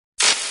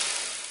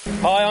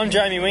Hi, I'm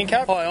Jamie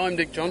Whincup. Hi, I'm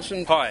Dick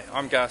Johnson. Hi,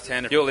 I'm Garth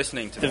Tander. You're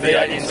listening to The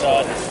V8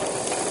 Insiders.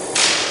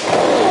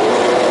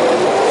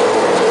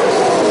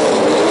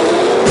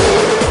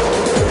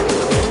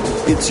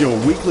 It's your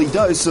weekly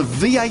dose of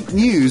V8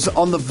 news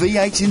on the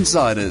V8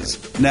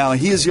 Insiders. Now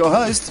here's your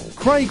host,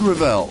 Craig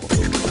Revell.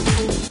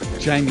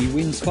 Jamie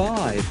wins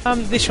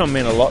 5. This one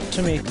meant a lot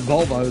to me.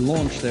 Volvo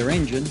launched their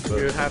engine.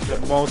 You have the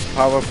most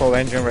powerful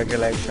engine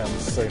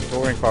regulations in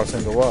touring cars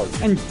in the world.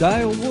 And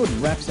Dale Wood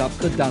wraps up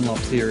the Dunlop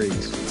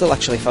series. Still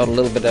actually felt a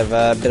little bit of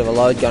a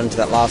load going into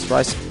that last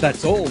race.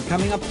 That's all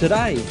coming up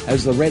today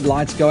as the red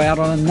lights go out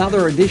on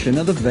another edition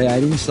of the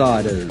V8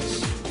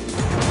 Insiders.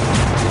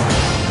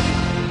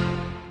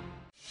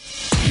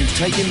 You've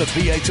taken the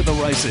V8 to the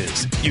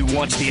races. You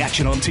watch the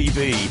action on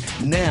TV.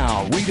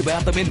 Now read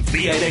about them in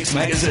V8X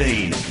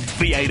Magazine.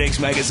 V8X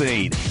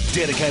Magazine,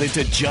 dedicated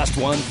to just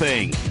one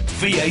thing,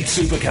 V8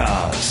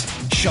 supercars.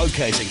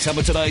 Showcasing some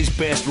of today's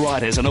best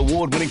writers and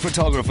award-winning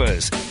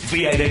photographers,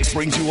 V8X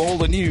brings you all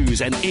the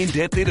news and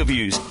in-depth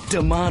interviews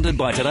demanded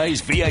by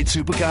today's V8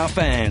 supercar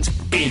fans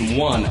in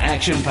one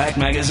action-packed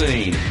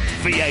magazine.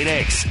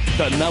 V8X,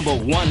 the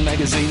 #1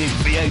 magazine in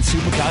V8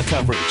 supercar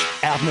coverage.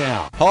 Out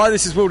now. Hi,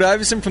 this is Will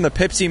Davison from the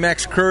Pepsi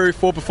Max crew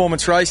for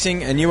Performance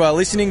Racing, and you are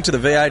listening to the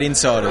V8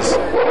 Insiders.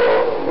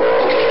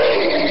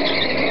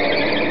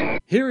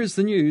 Here is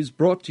the news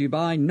brought to you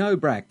by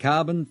Nobrac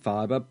Carbon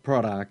Fibre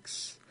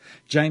Products.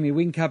 Jamie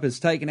Whincup has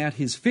taken out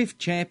his 5th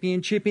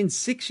championship in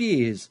 6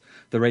 years.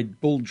 The Red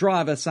Bull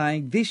driver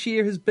saying this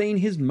year has been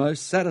his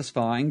most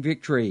satisfying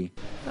victory.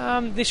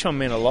 This one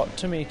meant a lot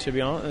to me, to be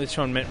honest. This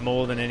one meant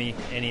more than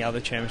any other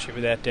championship,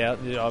 without doubt.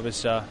 I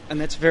was. And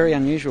that's very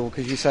unusual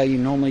because you say you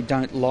normally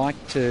don't like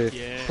to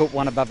put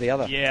one above the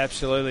other. Yeah,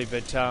 absolutely.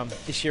 But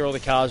this year all the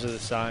cars are the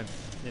same.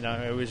 You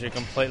know, it was a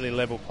completely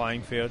level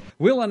playing field.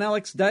 Will and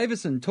Alex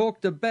Davison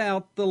talked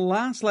about the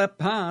last lap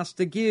pass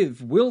to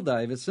give Will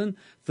Davison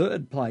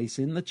 3rd place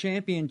in the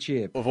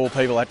championship. Of all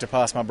people, I had to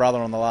pass my brother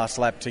on the last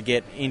lap to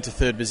get into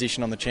 3rd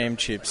position on the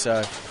championship.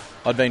 So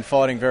I'd been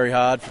fighting very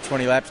hard for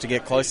 20 laps to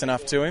get close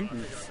enough to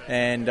him.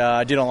 And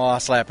I did on the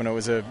last lap, and it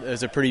was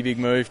a pretty big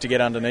move to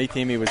get underneath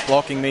him. He was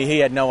blocking me. He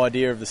had no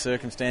idea of the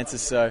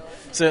circumstances. So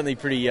certainly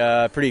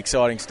pretty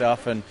exciting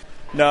stuff. And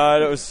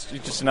No, it was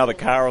just another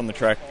car on the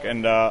track,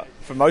 and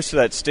for most of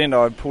that stint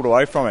I pulled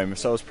away from him,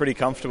 so I was pretty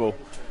comfortable,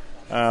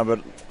 but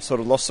sort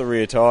of lost the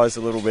rear tyres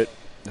a little bit.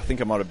 I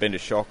think I might have been a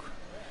shock,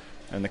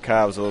 and the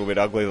car was a little bit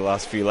ugly the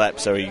last few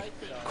laps, so he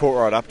caught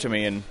right up to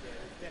me, and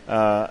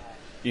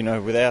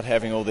without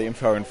having all the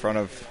info in front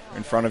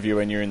of you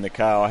when you're in the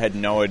car, I had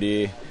no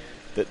idea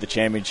that the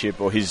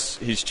championship or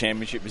his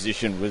championship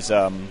position was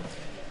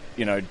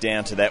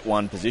down to that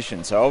one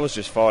position. So I was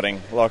just fighting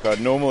like I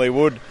normally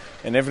would,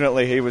 and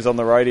evidently he was on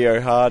the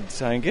radio hard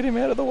saying, get him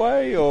out of the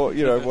way, or,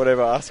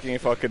 whatever, asking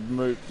if I could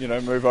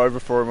move over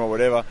for him or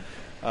whatever.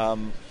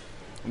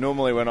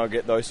 Normally when I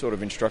get those sort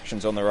of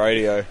instructions on the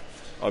radio,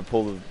 I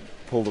pull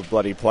the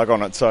bloody plug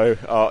on it, so,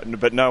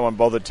 but no one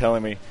bothered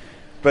telling me.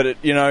 But,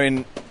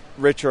 in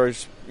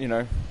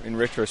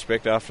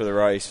retrospect after the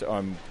race,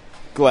 I'm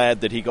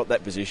glad that he got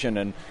that position,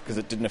 and because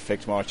it didn't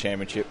affect my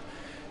championship,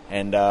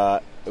 and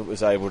it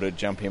was able to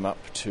jump him up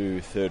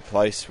to 3rd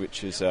place,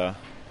 which is a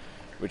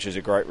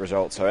great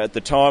result. So at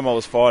the time I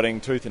was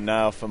fighting tooth and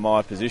nail for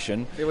my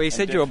position. Yeah, well, you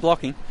said you were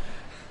blocking.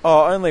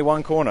 Oh, only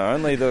one corner.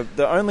 Only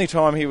the only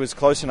time he was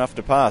close enough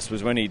to pass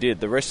was when he did.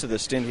 The rest of the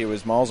stint he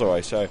was miles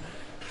away. So,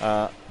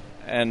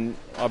 and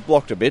I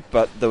blocked a bit,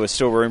 but there was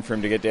still room for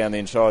him to get down the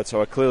inside.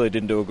 So I clearly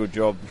didn't do a good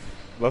job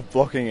of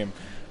blocking him.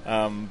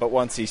 But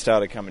once he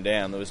started coming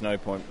down, there was no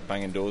point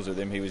banging doors with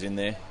him. He was in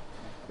there.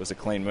 It was a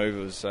clean move.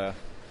 It was.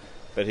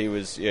 But he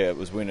was, it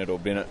was win it or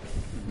bin it,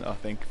 I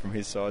think, from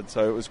his side.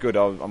 So it was good.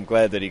 I'm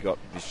glad that he got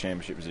his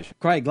championship position.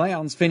 Craig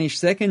Lowndes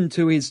finished 2nd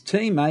to his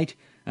teammate,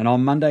 and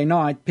on Monday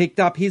night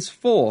picked up his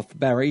 4th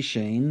Barry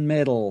Sheene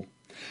medal.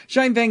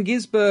 Shane Van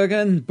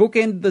Gisbergen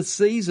bookended the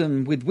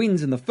season with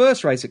wins in the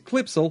first race at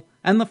Clipsal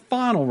and the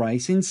final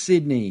race in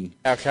Sydney.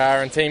 Our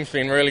car and team's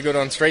been really good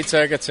on street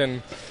circuits,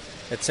 and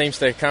it seems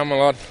to come a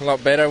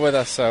lot better with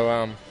us.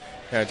 So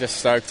just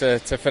stoked to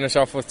finish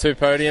off with 2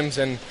 podiums,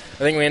 and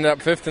I think we ended up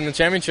 5th in the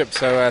championship,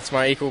 so that's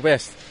my equal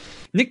best.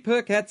 Nick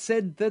Percat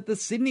said that the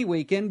Sydney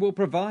weekend will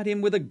provide him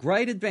with a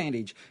great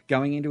advantage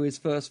going into his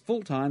first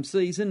full-time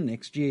season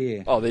next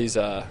year. Oh, these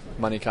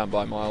money can't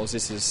buy miles.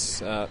 This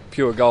is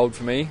pure gold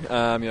for me.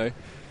 I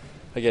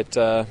get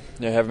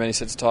however many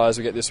sets of tyres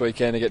we get this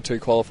weekend. I get 2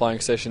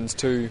 qualifying sessions,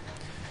 2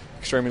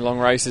 extremely long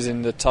races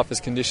in the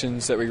toughest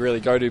conditions that we really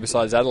go to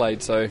besides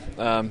Adelaide. So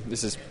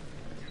this is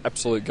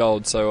absolute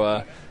gold.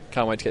 So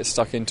can't wait to get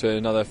stuck into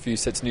another few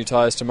sets of new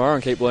tyres tomorrow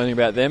and keep learning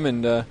about them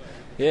and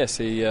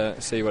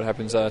see what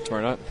happens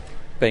tomorrow night.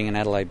 Being an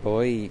Adelaide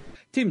boy.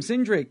 Tim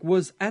Cindric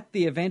was at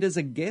the event as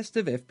a guest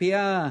of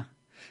FPR.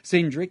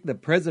 Cindric, the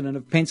president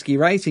of Penske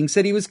Racing,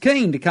 said he was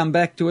keen to come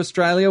back to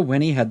Australia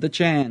when he had the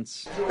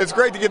chance. It's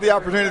great to get the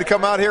opportunity to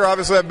come out here.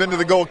 Obviously, I've been to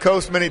the Gold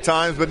Coast many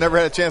times, but never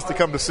had a chance to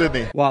come to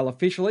Sydney. While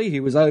officially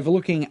he was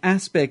overlooking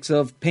aspects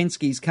of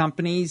Penske's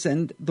companies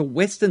and the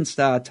Western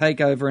Star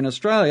takeover in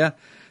Australia,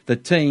 The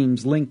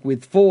team's link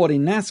with Ford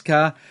in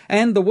NASCAR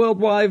and the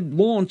worldwide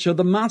launch of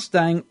the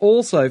Mustang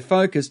also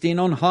focused in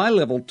on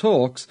high-level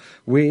talks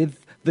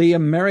with the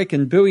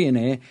American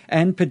billionaire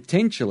and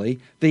potentially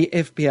the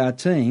FPR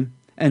team.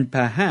 And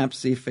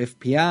perhaps if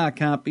FPR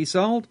can't be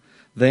sold,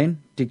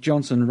 then Dick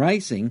Johnson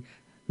Racing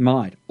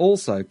might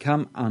also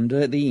come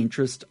under the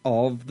interest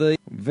of the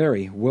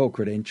very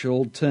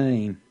well-credentialed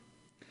team.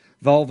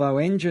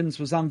 Volvo Engines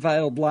was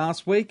unveiled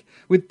last week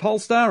with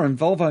Polestar and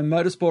Volvo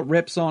Motorsport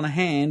reps on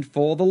hand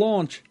for the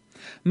launch.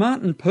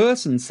 Martin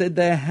Persson said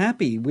they're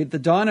happy with the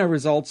dyno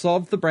results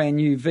of the brand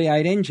new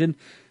V8 engine,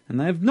 and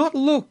they have not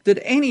looked at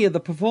any of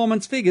the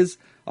performance figures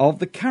of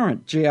the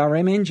current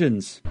GRM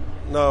engines.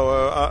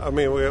 No, I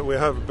mean we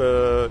have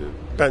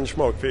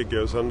benchmark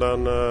figures, and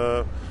then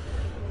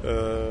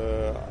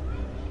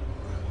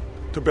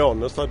to be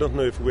honest, I don't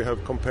know if we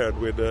have compared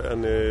with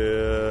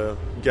any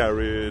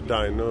Gary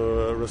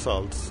dyno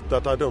results.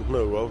 That I don't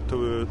know of,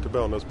 to be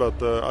honest,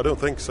 but I don't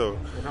think so.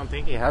 I don't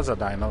think he has a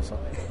dyno, so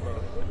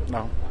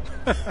no.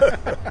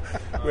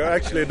 We're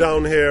actually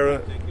down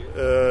here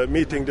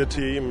meeting the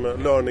team,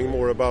 learning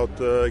more about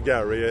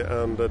Gary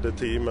and the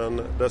team, and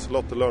there's a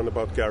lot to learn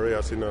about Gary,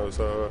 as you know,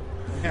 so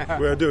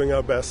we're doing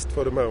our best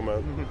for the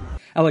moment.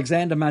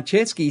 Alexander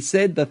Marcheski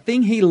said the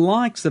thing he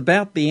likes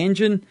about the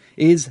engine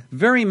is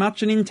very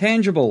much an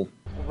intangible.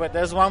 But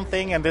there's one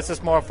thing, and this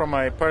is more from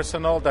a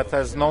personal, that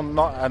has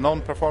not a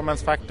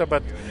non-performance factor,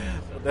 but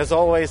there's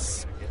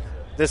always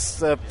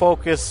this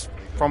focus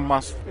from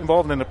us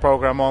involved in the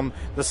program on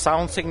the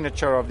sound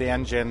signature of the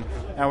engine.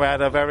 And we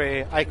had a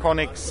very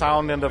iconic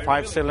sound in the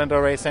 5-cylinder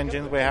race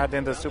engines we had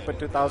in the Super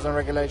 2000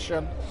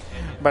 regulation.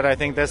 But I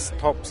think this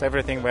tops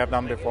everything we have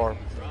done before.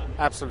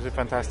 Absolutely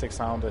fantastic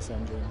sound, this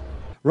engine.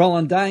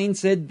 Roland Dane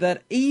said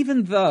that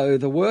even though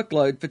the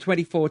workload for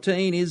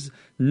 2014 is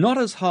not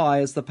as high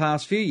as the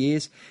past few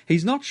years,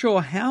 he's not sure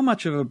how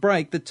much of a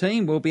break the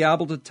team will be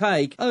able to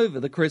take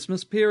over the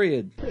Christmas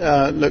period.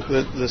 Look,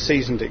 the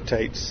season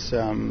dictates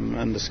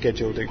and the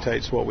schedule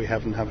dictates what we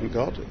have and haven't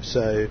got.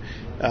 So,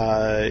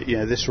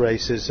 this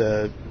race is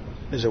a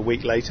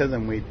week later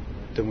than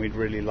we'd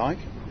really like,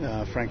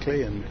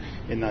 frankly. And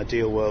in an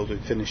ideal world,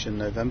 we'd finish in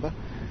November.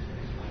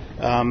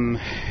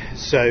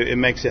 So it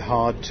makes it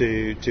hard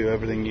to do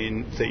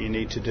everything that you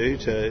need to do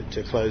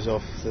to close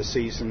off the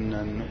season,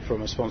 and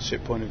from a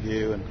sponsorship point of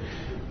view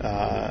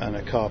and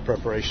a car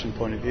preparation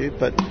point of view.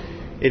 But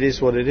it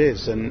is what it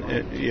is, and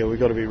we've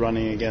got to be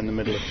running again in the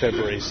middle of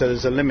February. So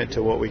there's a limit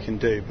to what we can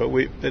do. But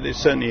it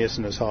certainly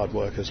isn't as hard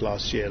work as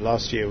last year.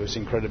 Last year was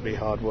incredibly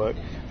hard work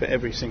for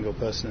every single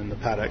person in the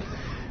paddock,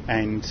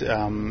 and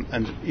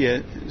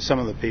some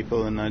of the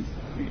people, and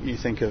you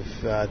think of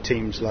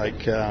teams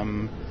like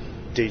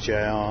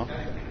DJR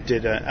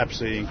did an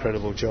absolutely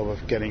incredible job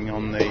of getting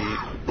on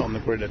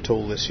the grid at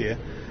all this year,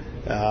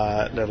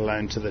 let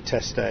alone to the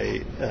test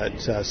day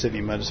at Sydney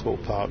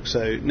Motorsport Park.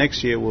 So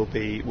next year will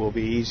be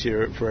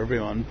easier for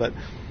everyone, but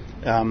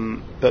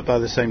by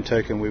the same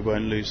token, we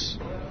won't lose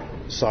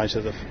sight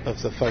of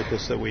the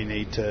focus that we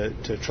need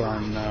to try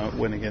and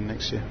win again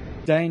next year.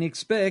 Dane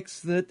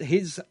expects that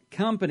his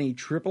company,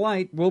 Triple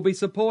Eight, will be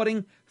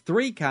supporting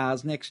 3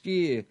 cars next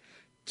year.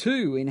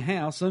 2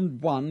 in-house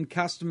and 1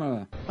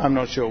 customer. I'm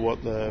not sure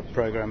what the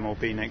program will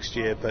be next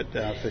year, but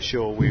for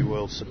sure we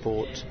will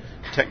support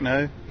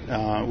Techno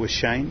with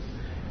Shane,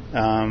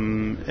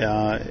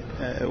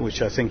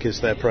 which I think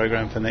is their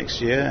program for next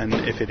year, and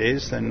if it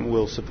is, then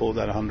we'll support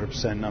that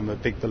 100%. I'm a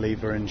big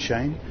believer in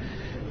Shane.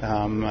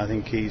 I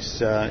think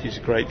he's a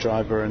great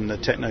driver, and the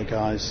Techno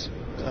guys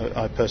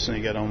I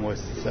personally get on with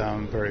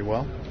very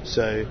well,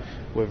 so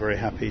we're very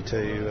happy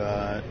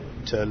to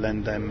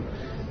lend them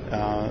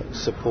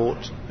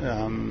support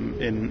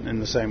in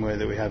the same way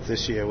that we have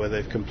this year, where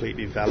they've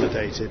completely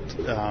validated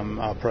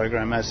our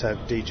program, as have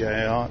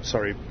BJR,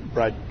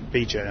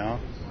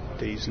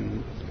 D's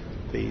and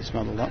B's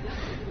muddled up,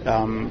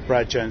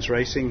 Brad Jones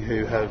Racing,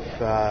 who have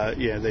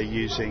they're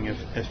using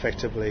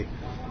effectively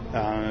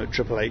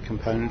Triple Eight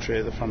componentry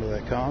at the front of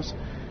their cars,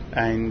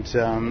 and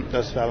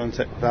that's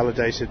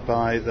validated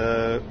by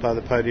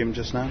the podium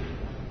just now.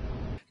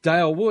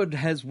 Dale Wood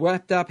has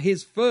wrapped up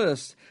his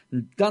first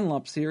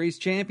Dunlop Series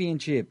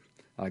championship.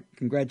 I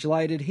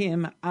congratulated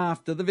him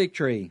after the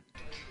victory.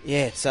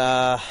 Yeah, it's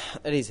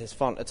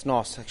fun. It's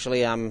nice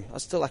actually. I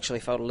still actually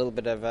felt a little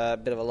bit of a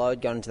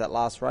load going into that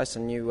last race.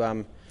 I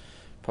knew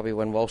probably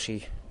when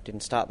Walshy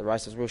didn't start the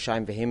race, it was a real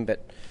shame for him.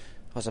 But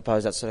I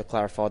suppose that sort of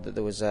clarified that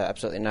there was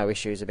absolutely no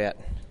issues about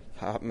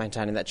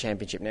maintaining that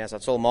championship now. So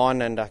it's all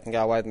mine, and I can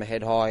go away with my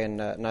head high and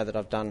know that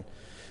I've done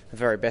the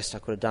very best I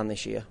could have done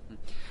this year.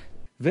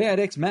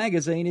 V8X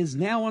magazine is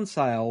now on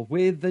sale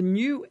with the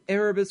new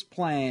Erebus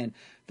plan,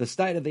 the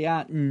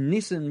state-of-the-art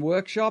Nissan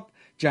workshop,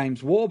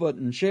 James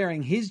Warburton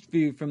sharing his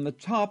view from the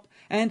top,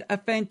 and a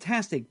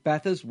fantastic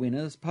Bathurst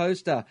winners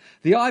poster.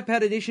 The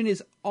iPad edition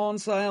is on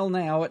sale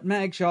now at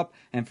Magshop,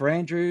 and for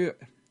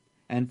Android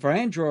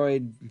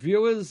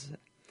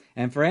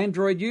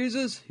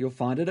users, you'll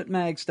find it at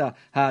Magster.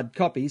 Hard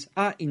copies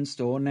are in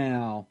store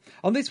now.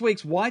 On this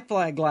week's White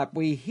Flag Lap,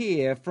 we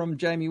hear from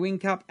Jamie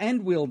Whincup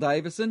and Will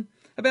Davison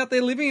about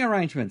their living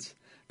arrangements.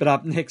 But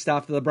up next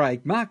after the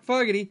break, Mark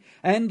Fogarty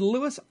and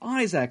Lewis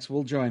Isaacs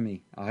will join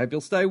me. I hope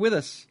you'll stay with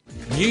us.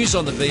 News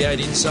on the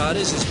V8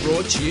 Insiders is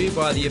brought to you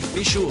by the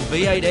official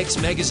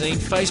V8X Magazine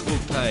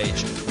Facebook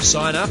page.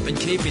 Sign up and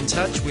keep in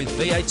touch with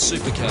V8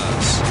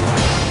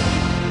 Supercars.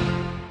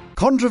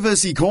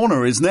 Controversy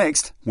Corner is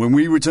next when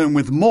we return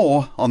with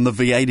more on the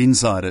V8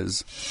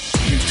 Insiders.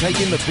 You've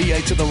taken the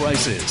V8 to the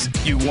races.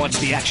 You watch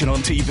the action on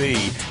TV.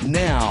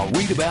 Now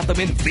read about them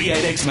in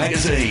V8X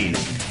Magazine.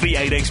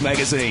 V8X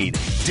Magazine,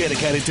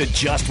 dedicated to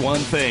just one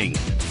thing,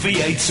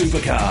 V8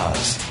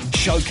 Supercars.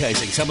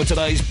 Showcasing some of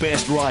today's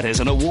best writers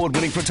and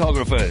award-winning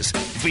photographers,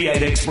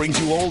 V8X brings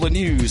you all the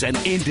news and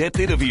in-depth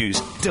interviews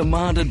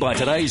demanded by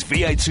today's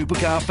V8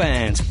 Supercar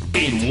fans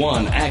in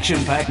one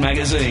action-packed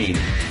magazine.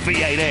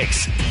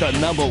 V8X, the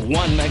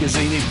 #1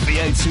 magazine in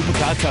V8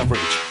 Supercar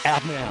coverage.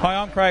 Out now. Hi,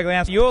 I'm Craig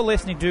Lowndes. You're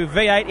listening to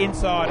V8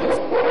 Insiders.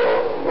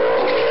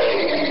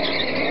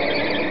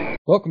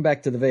 Welcome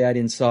back to the V8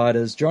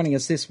 Insiders. Joining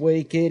us this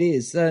week, it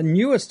is the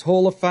newest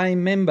Hall of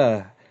Fame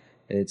member.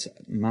 It's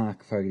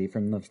Mark Fogarty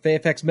from the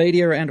Fairfax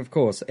Media and, of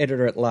course,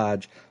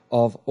 editor-at-large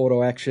of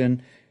Auto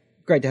Action.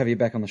 Great to have you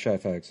back on the show,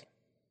 folks.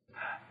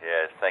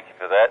 Yes, thank you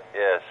for that.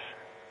 Yes.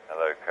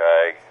 Hello,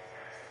 Craig.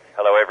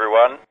 Hello,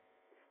 everyone.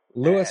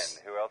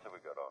 Lewis. And who else have we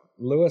got on?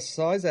 Lewis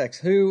Isaacs,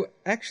 who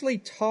actually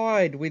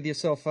tied with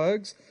yourself,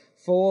 folks,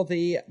 for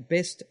the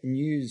Best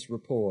News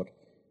Report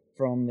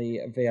from the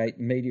V8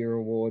 Media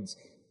Awards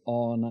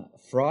on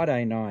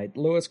Friday night.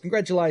 Lewis,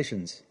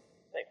 congratulations.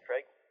 Thanks,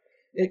 Craig.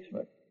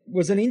 It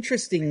was an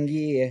interesting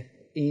year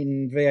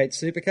in V8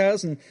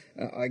 Supercars, and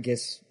I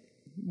guess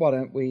why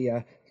don't we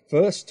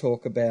first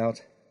talk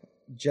about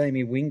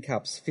Jamie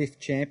Whincup's 5th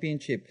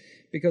championship,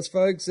 because,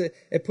 folks,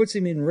 it puts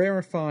him in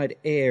rarefied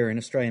air in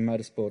Australian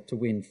motorsport to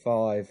win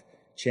 5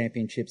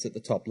 championships at the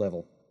top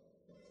level.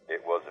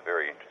 It was a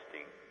very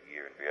interesting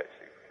year in V8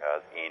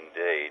 Supercars.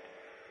 Indeed,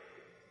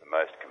 the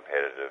most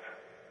competitive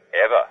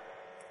ever.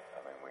 I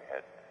mean, we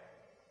had,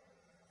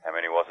 how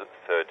many was it?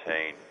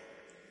 13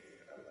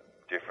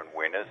 different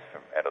winners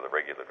out of the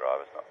regular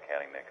drivers, not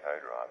counting their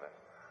co-drivers.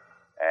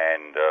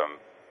 And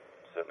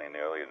certainly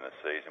earlier in the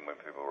season, when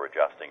people were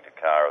adjusting to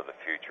car of the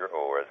future,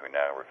 or as we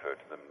now refer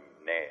to them,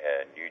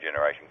 new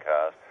generation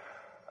cars,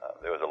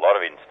 there was a lot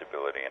of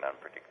instability and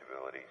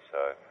unpredictability.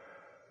 So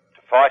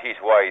to fight his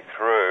way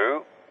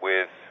through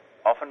with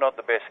often not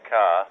the best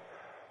car,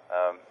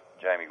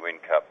 Jamie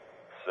Whincup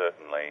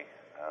certainly,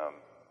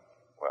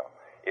 well,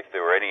 if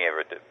there were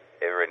ever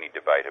any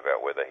debate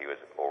about whether he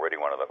was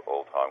already one of the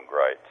all-time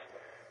greats,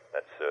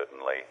 that's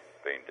certainly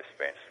been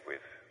dispensed with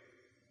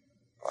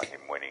by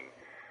him winning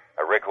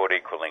a record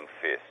equalling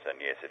 5th. And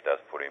yes, it does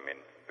put him in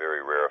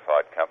very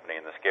rarefied company.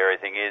 And the scary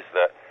thing is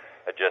that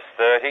at just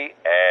 30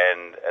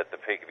 and at the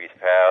peak of his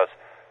powers,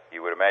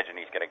 you would imagine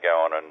he's going to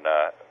go on and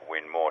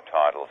win more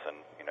titles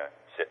and, you know,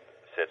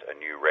 set a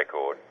new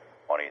record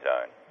on his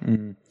own.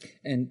 Mm.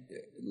 And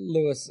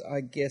Lewis, I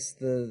guess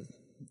the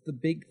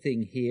big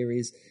thing here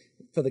is,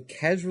 for the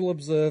casual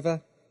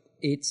observer,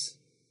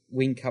 it's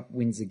Whincup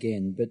wins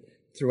again. But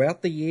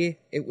throughout the year,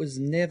 it was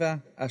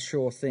never a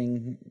sure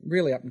thing.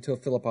 Really, up until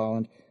Phillip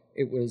Island,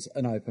 it was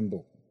an open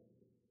book.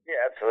 Yeah,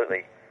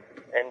 absolutely.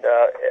 And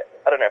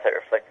I don't know if that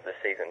reflected the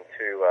season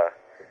too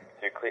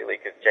clearly,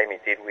 because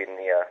Jamie did win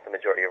the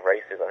majority of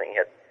races. I think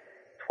he had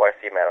twice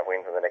the amount of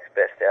wins than the next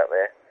best out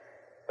there.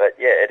 But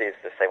yeah, it is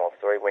the same old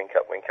story.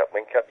 Whincup, Whincup,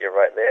 Whincup. You're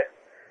right there.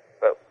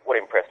 But what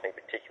impressed me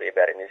particularly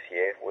about him this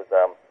year was,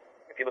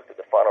 if you looked at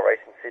the final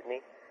race in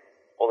Sydney,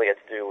 all he had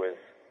to do was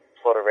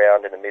plot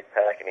around in the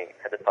mid-pack and he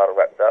had the title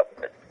wrapped up.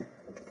 But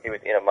he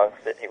was in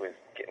amongst it. He was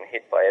getting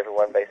hit by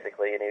everyone,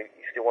 basically, and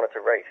he still wanted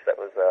to race. That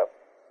was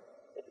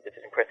it's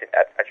an impressive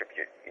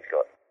attribute he's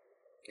got.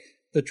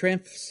 The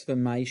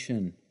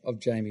transformation of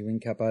Jamie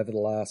Whincup over the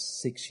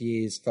last 6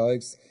 years,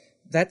 folks,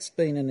 that's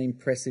been an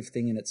impressive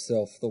thing in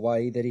itself, the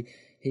way that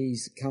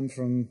he's come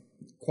from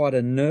quite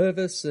a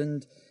nervous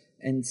and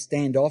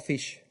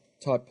standoffish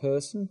type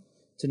person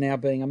to now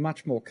being a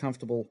much more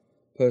comfortable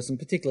person,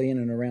 particularly in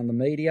and around the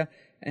media.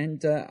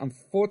 And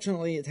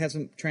unfortunately, it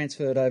hasn't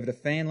transferred over to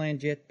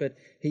Fanland yet, but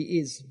he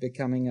is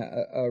becoming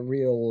a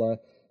real,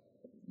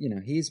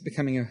 he is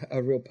becoming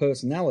a real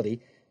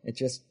personality. It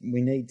just,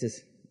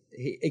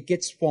 it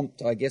gets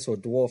swamped, I guess, or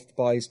dwarfed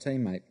by his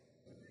teammate.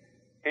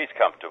 He's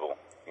comfortable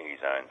in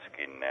his own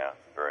skin now,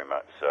 very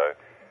much so.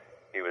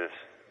 He was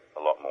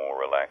a lot more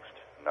relaxed,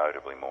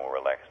 notably more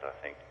relaxed, I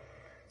think.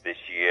 This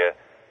year,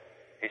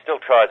 he still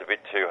tries a bit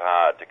too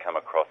hard to come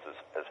across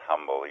as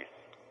humble. He's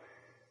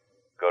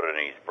got it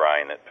in his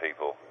brain that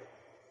people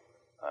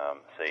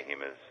see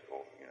him as,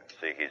 or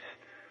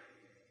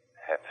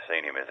have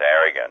seen him as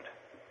arrogant,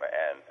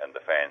 and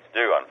the fans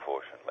do,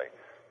 unfortunately.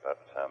 But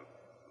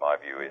my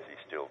view is he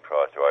still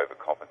tries to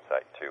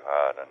overcompensate too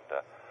hard,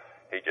 and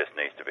he just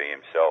needs to be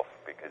himself,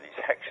 because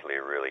he's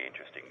actually a really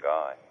interesting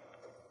guy.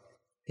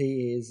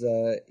 He is,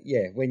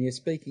 when you're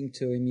speaking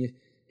to him,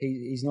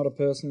 he's not a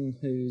person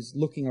who's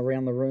looking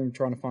around the room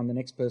trying to find the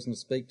next person to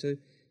speak to.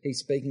 He's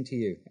speaking to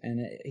you,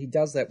 and he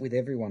does that with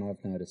everyone,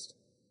 I've noticed.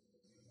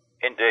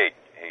 Indeed.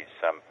 He's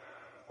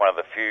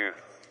few,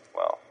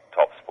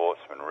 top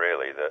sportsmen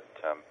really that,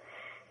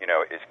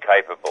 is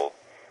capable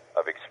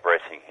of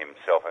expressing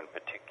himself, and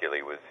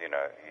particularly with,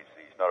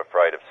 he's not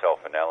afraid of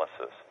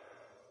self-analysis,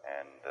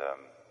 and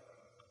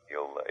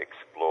he'll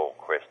explore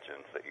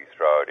questions that you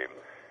throw at him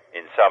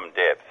in some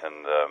depth,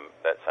 and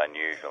that's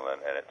unusual,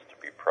 and it's to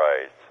be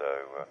praised.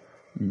 So,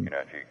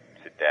 if you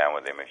sit down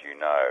with him, as you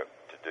know,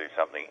 to do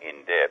something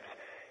in depth,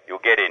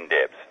 you'll get in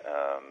depth.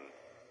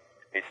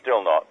 He's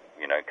still not,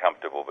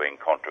 comfortable being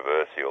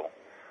controversial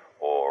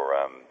or,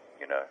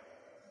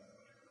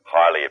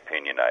 highly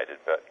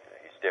opinionated, but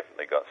he's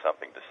definitely got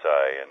something to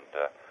say,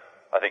 and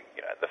I think,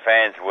 the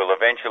fans will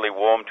eventually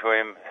warm to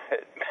him.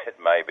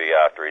 It may be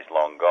after he's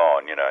long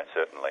gone,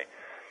 certainly.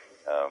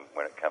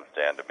 When it comes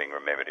down to being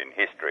remembered in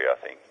history, I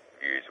think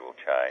views will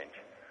change.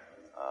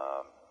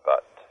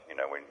 But,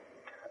 when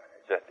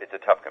it's a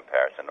tough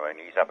comparison. I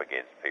mean, he's up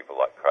against people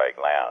like Craig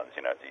Lowndes,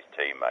 it's his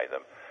teammate,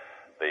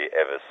 the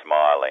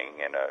ever-smiling,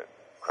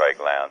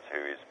 Craig Lowndes,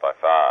 who is by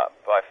far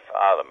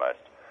the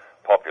most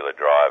popular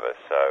driver.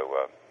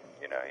 So,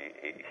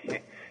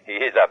 he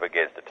is up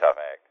against a tough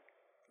act.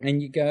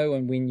 And you go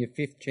and win your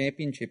 5th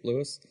championship,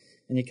 Lewis,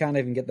 and you can't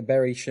even get the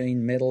Barry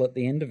Sheene medal at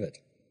the end of it.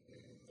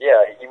 Yeah,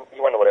 you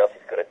wonder what else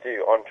he's got to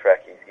do. On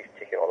track, he's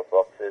ticking all the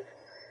boxes.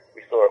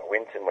 We saw at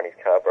Winton when his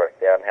car broke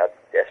down how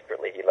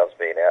desperately he loves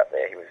being out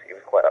there. He was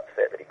quite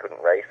upset that he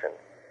couldn't race and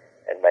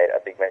made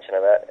a big mention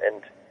of that.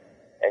 And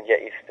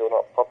yet he's still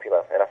not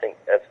popular. And I think,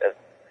 as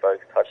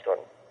folks touched on,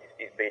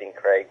 he's beating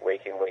Craig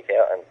week in, week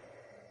out, and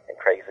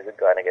Craig's a good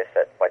guy, and I guess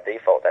that by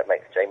default that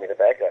makes Jamie the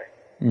bad guy.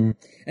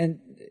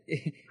 And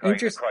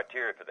the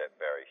criteria for that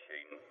Barry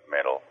Sheene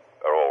medal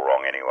are all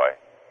wrong anyway.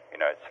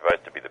 It's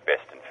supposed to be the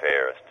best and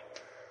fairest,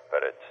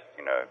 but it's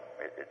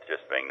it's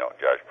just being not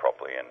judged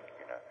properly, and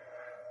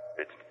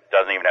it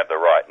doesn't even have the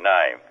right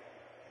name.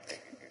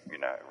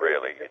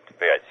 Really, it's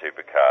V8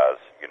 Supercars.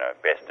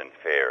 Best and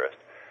fairest.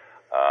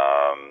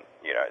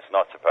 It's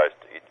not supposed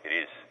to. It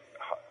is.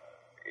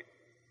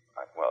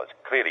 It's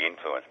clearly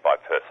influenced by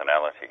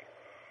personality,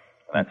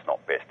 and that's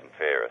not best and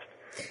fairest.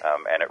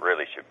 And it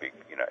really should be,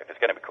 if it's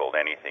going to be called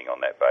anything on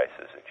that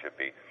basis, it should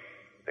be,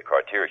 the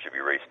criteria should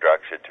be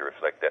restructured to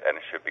reflect that, and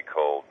it should be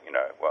called,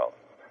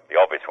 the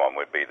obvious one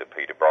would be the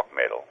Peter Brock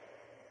medal.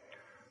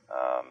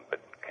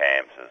 But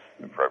CAMS has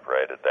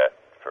appropriated that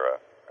for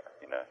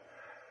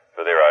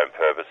their own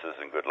purposes,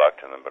 and good luck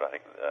to them. But I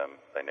think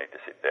they need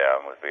to sit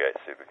down with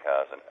V8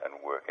 Supercars and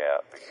work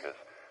out, because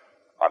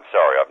I'm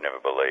sorry, I've never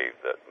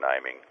believed that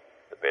naming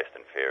the best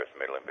and fairest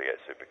medal in V8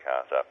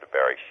 Supercars after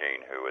Barry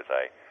Sheene, who was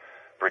a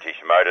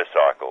British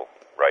motorcycle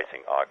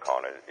racing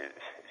icon,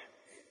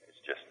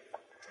 it's just,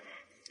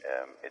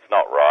 it's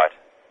not right,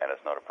 and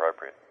it's not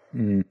appropriate.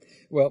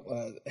 Well,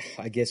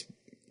 I guess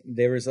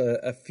there is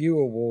a few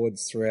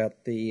awards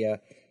throughout the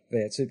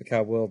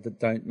supercar world that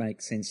don't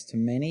make sense to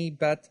many,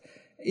 but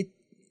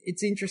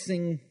it's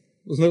interesting,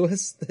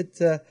 Lewis,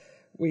 that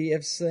we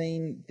have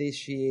seen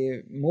this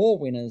year more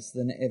winners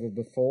than ever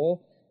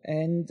before,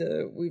 and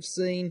we've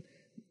seen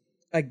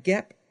a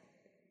gap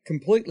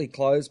completely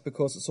closed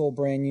because it's all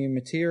brand new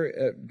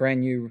material,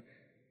 brand new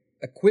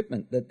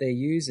equipment that they're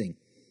using.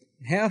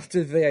 How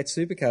do V8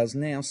 Supercars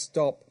now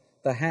stop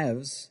the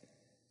haves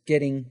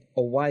getting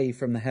away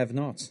from the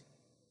have-nots?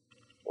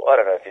 Well, I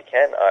don't know if you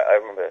can. I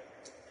remember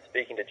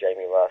speaking to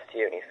Jamie last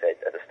year, and he said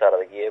at the start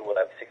of the year we'll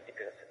have 60%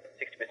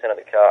 of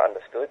the car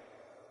understood,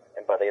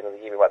 and by the end of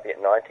the year we might be at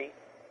 90.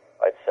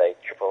 I'd say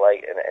Triple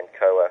Eight and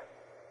Koa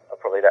are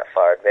probably that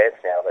far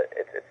advanced now that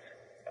it's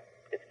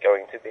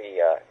going to be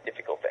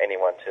difficult for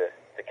anyone to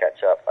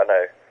catch up. I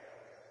know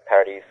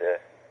parity is the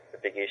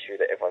big issue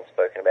that everyone's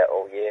spoken about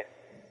all year.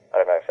 I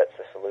don't know if that's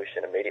the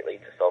solution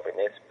immediately to solving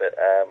this, but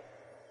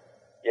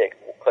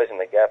closing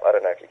the gap, I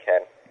don't know if you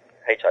can.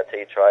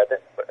 HRT tried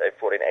that, but they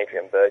brought in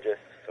Adrian Burgess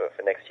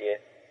for next year,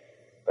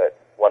 but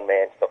one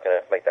man's not going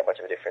to make that much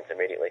of a difference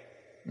immediately.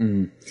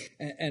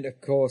 And of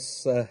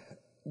course,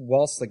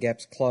 whilst the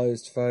gap's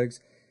closed, folks,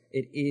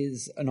 it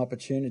is an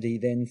opportunity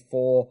then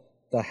for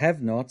the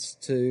have-nots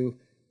to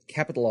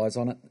capitalise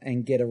on it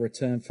and get a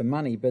return for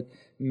money. But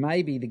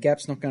maybe the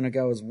gap's not going to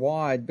go as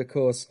wide,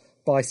 because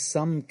by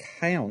some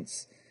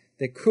counts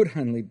there could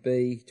only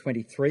be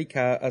 25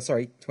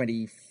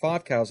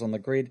 cars on the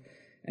grid,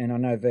 and I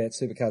know V8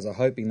 Supercars are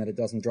hoping that it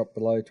doesn't drop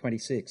below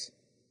 26.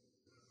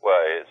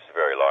 Well, it's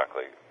very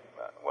likely,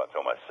 it's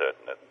almost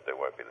certain that there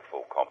won't be the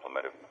full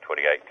complement of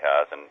 28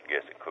 cars, and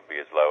yes, it could be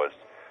as low as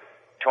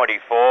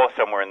 24,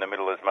 somewhere in the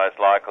middle is most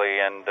likely,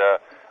 and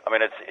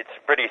it's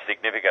pretty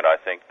significant, I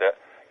think, that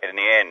in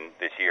the end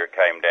this year it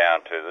came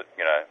down to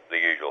the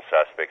usual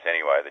suspects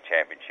anyway. The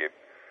championship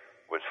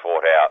was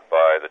fought out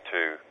by the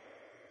two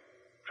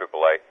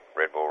 888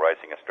 Red Bull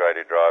Racing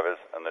Australia drivers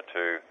and the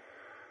two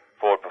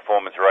Ford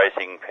Performance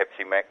Racing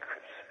Pepsi Max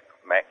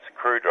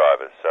crew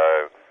drivers.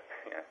 So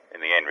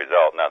in the end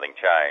result, nothing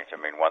changed.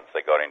 Once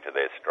they got into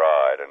their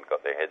stride and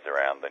got their heads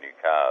around the new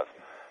cars,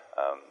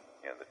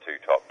 the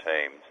two top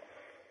teams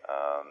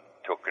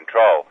took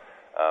control.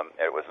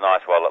 It was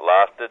nice while it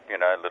lasted.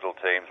 Little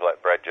teams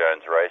like Brad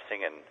Jones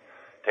Racing and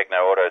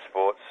Techno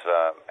Autosports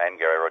and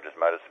Gary Rogers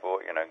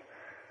Motorsport,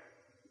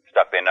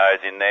 stuck their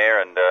nose in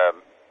there and,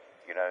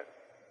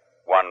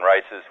 won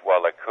races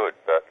while they could,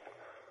 but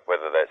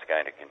whether that's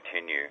going to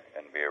continue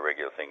and be a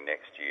regular thing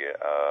next year,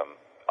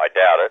 I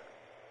doubt it.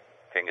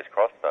 Fingers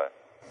crossed, though.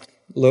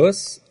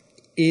 Lewis,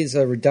 is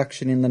a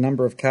reduction in the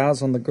number of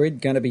cars on the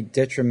grid going to be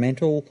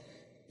detrimental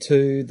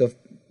to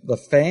the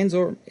fans,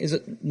 or is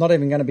it not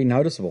even going to be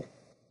noticeable?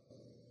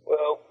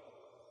 Well,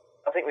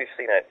 I think we've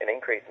seen an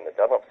increase in the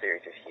Dunlop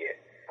series this year,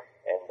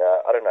 and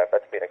I don't know if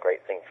that's been a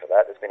great thing for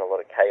that. There's been a lot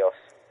of chaos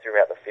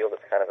throughout the field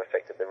that's kind of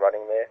affected the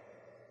running there.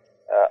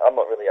 I'm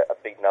not really a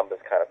big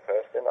numbers kind of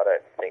person. I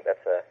don't think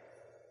that's a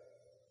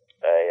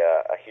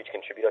huge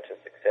contributor to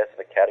the success of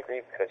the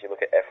category, because you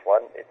look at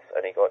F1, it's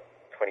only got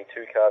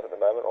 22 cars at the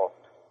moment, or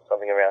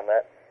something around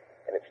that,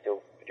 and it still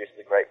produces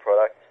a great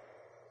product.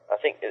 I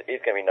think it is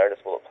going to be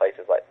noticeable at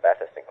places like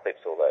Bathurst and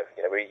Clipsal, though.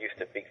 We're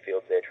used to big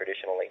fields there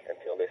traditionally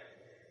until this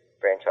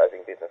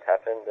franchising business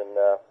happened, and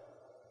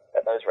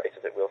at those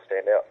races it will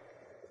stand out.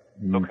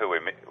 Look who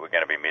we're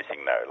going to be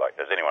missing, though. Like,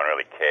 does anyone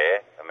really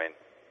care? I mean,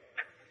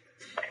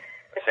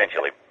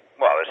 essentially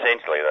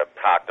they're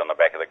parked on the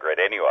back of the grid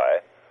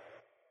anyway.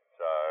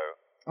 So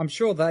I'm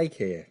sure they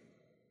care.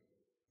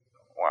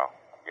 Well,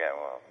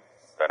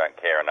 they don't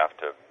care enough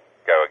to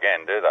go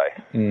again, do they?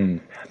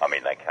 I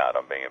mean, they can't.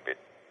 I'm being a bit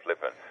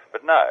flippant.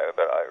 But no,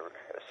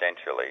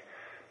 essentially,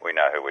 we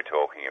know who we're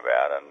talking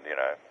about, and,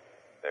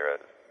 there are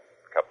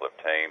a couple of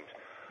teams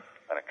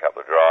and a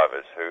couple of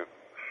drivers who,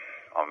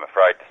 I'm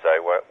afraid to say,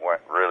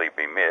 won't really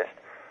be missed.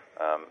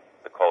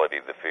 The quality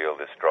of the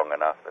field is strong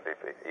enough that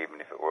even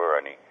if it were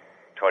only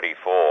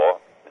 24,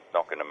 it's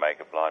not going to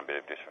make a blind bit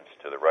of difference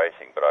to the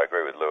racing. But I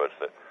agree with Lewis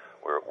that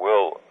where it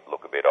will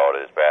look a bit odd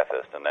is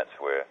Bathurst, and that's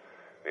where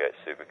V8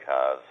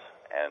 Supercars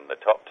and the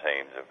top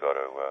teams have got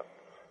to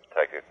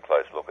take a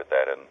close look at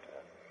that, and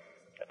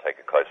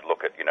take a close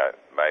look at,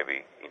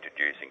 maybe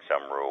introducing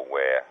some rule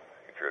where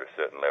if you're at a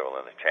certain level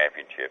in the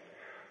championship,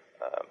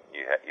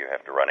 you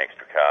have to run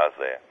extra cars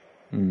there.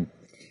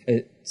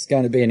 It's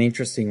going to be an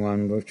interesting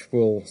one, which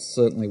we'll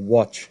certainly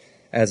watch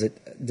as it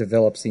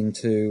develops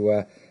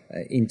into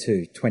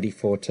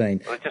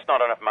 2014. Well, there's just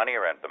not enough money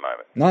around at the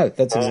moment. No,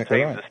 that's All exactly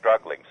teams right. are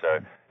struggling,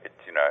 so it's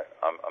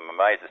I'm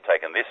amazed it's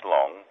taken this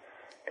long,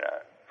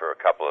 for a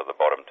couple of the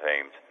bottom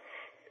teams,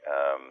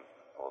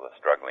 or the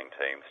struggling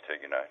teams to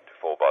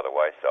fall by the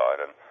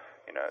wayside, and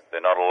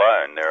they're not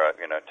alone. There are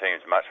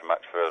teams much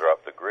further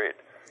up the grid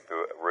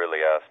who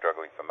really are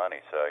struggling for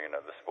money. So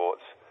the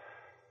sports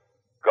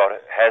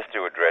has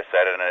to address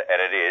that, and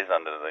it is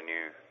under the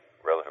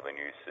relatively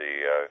new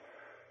CEO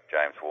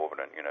James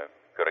Warburton.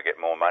 Got to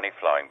get more money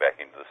flowing back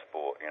into the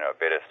sport. A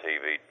better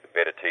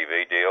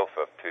TV deal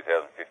for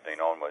 2015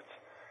 onwards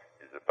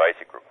is the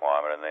basic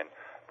requirement, and then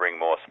bring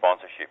more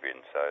sponsorship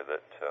in so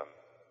that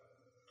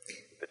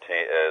the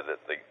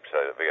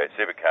V8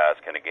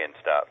 Supercars can again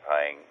start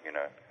paying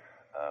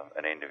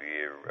an end of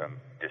year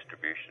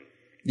distribution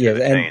to the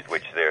teams,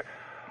 which they're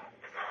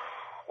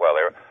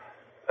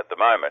at the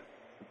moment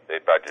they're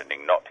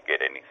budgeting not to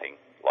get anything,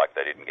 like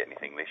they didn't get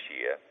anything this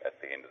year at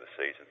the end of the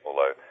season.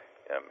 Although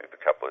if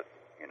a couple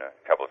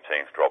of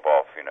teams drop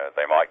off,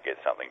 they might get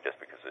something just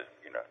because there's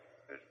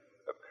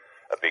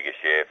a bigger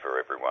share for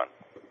everyone.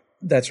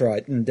 That's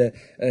right,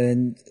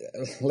 and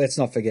let's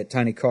not forget,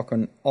 Tony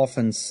Cochrane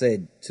often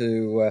said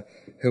to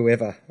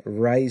whoever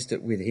raised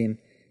it with him,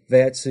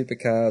 V8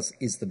 Supercars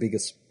is the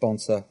biggest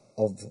sponsor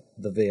of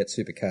the V8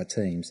 Supercar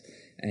teams.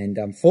 And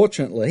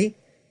unfortunately,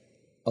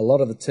 a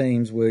lot of the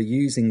teams were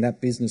using that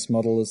business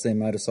model as their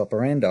modus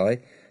operandi.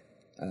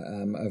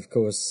 Of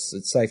course,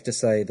 it's safe to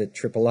say that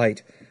Triple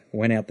Eight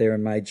went out there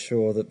and made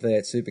sure that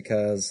V8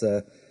 Supercars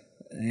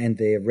and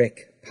their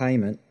rec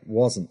payment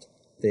wasn't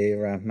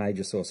their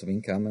major source of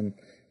income, and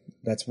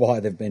that's why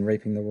they've been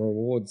reaping the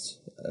rewards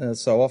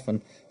so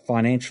often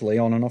financially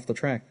on and off the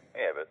track.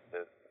 Yeah, but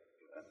the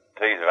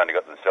teams have only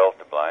got themselves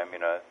to blame.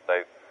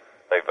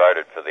 They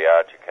voted for the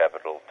Archer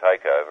Capital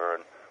takeover,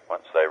 and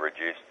once they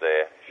reduced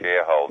their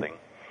shareholding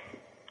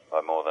by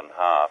more than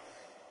half,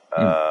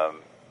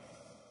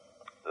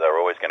 they were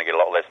always going to get a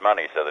lot less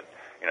money. So that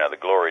the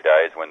glory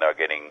days when they were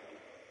getting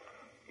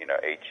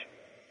each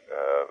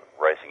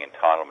racing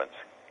entitlements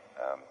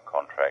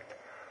contract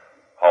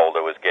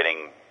holder was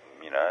getting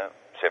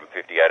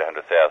 $750,000,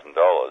 $800,000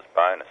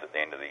 bonus at the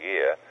end of the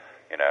year.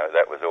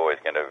 That was always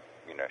going to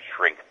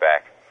shrink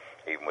back,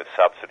 even with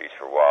subsidies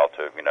for a while,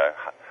 to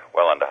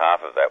well under half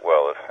of that.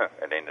 Well,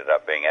 it ended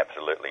up being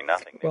absolutely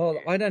nothing.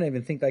 Well, I don't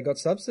even think they got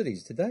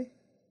subsidies, did they?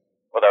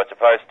 Well, they were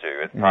supposed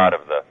to. As part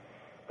of the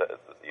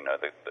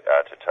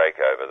Archer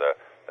takeover,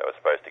 they were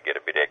supposed to get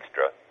a bit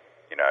extra,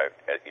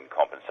 in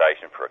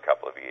compensation for a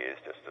couple of years,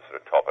 just to sort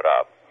of top it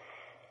up.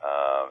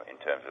 In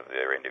terms of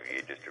their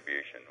end-of-year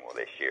distribution, or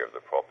their share of the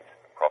profits,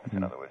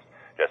 in other words,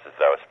 just as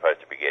they were supposed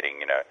to be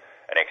getting,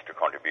 an extra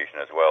contribution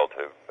as well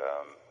to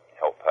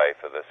help pay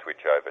for the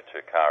switch over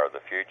to Car of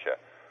the Future.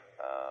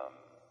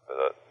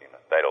 But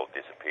they'd all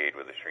disappeared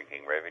with the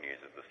shrinking revenues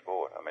of the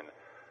sport. I mean,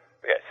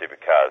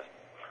 Supercars,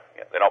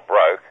 they're not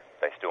broke;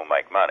 they still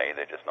make money.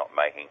 They're just not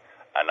making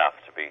enough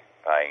to be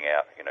paying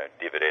out,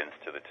 dividends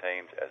to the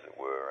teams, as it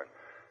were,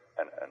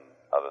 and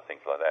other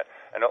things like that.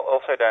 And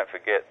also don't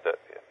forget that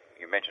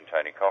you mentioned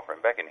Tony Cochrane.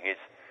 Back in his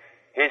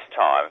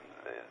time,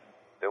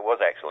 there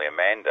was actually a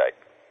mandate,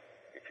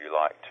 if you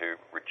like, to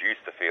reduce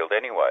the field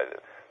anyway.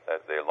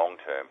 Their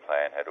long-term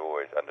plan had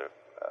always, under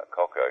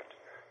Cocko,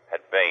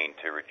 had been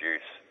to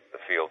reduce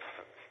the field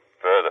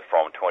further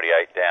from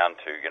 28 down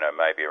to,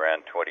 maybe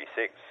around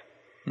 26.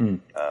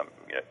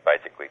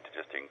 Basically to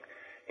just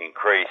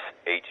increase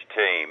each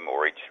team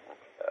or each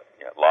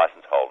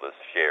license holder's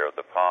share of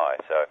the pie.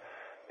 So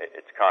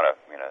it's kind of,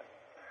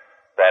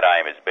 that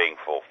aim is being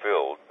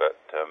fulfilled, but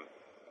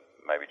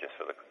maybe just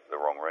for the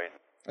wrong reason.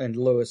 And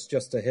Lewis,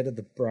 just ahead of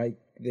the break,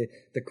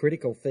 the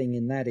critical thing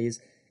in that is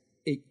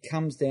it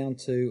comes down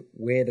to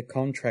where the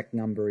contract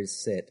number is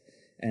set.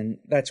 And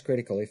that's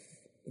critical. If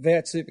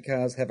V8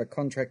 Supercars have a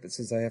contract that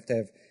says they have to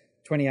have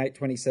 28,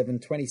 27,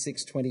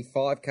 26,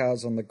 25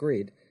 cars on the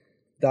grid,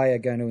 they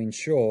are going to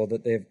ensure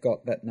that they've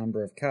got that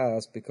number of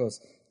cars, because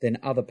then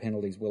other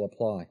penalties will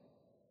apply.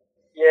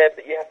 Yeah,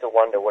 but you have to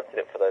wonder what's in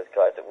it for those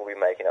guys that will be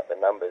making up the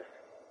numbers.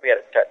 We had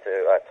a chat to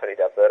Tony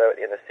D'Alberto at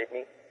the end of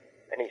Sydney,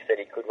 and he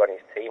said he could run his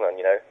team on,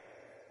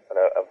 on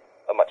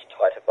a much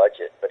tighter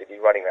budget, but if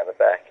he's running around the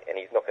back and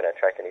he's not going to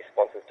attract any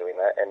sponsors doing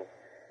that, and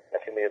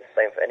that can be the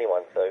same for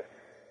anyone. So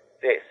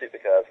V8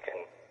 Supercars can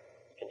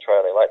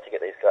try they like to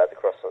get these guys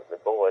across the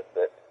board,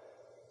 but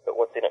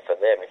what's in it for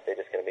them if they're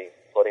just going to be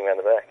plodding around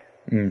the back?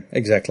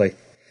 Exactly.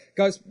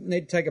 Guys,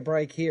 need to take a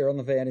break here on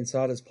the V8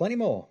 Insiders. Plenty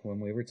more when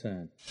we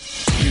return.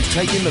 You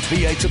take in the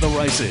V8 to the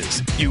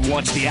races. You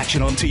watch the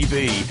action on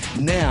TV.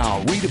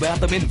 Now read about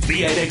them in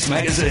V8X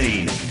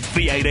Magazine.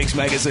 V8X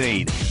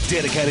Magazine,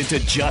 dedicated to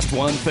just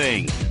one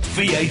thing,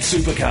 V8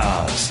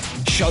 Supercars.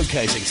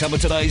 Showcasing some of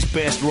today's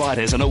best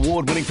writers and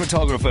award-winning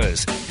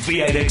photographers,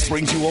 V8X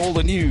brings you all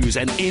the news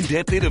and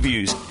in-depth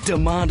interviews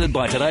demanded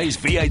by today's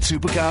V8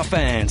 Supercar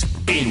fans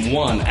in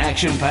one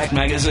action-packed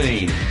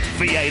magazine.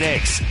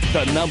 V8X,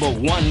 the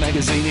 #1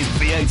 magazine in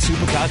V8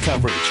 Supercar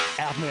coverage.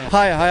 Out now.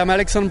 Hi, I'm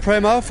Alexandre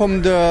Prema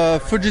from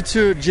the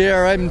Fujitsu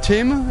JRM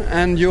team,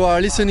 and you are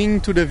listening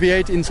to the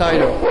V8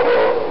 Insider.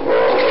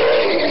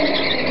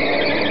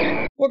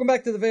 Welcome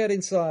back to the V8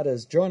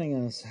 Insiders.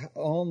 Joining us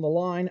on the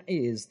line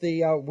is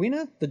the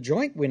winner, the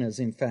joint winners,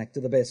 in fact,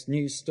 of the best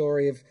news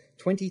story of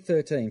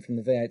 2013 from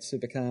the V8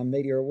 Supercar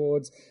Media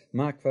Awards.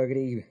 Mark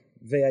Fogarty,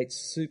 V8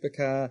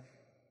 Supercar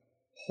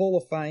Hall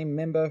of Fame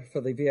member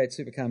for the V8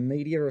 Supercar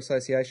Media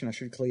Association. I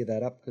should clear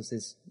that up because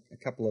there's a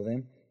couple of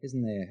them,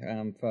 isn't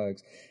there,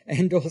 folks?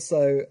 And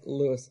also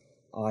Lewis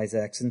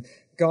Isaacs. And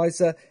guys,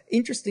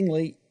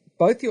 interestingly,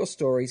 both your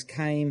stories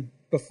came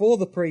before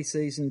the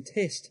pre-season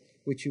test,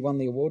 which you won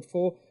the award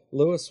for.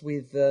 Lewis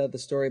with the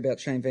story about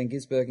Shane Van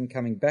Gisbergen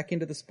coming back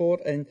into the sport,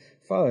 and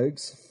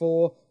Fogues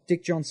for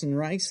Dick Johnson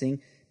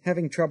Racing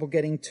having trouble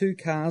getting two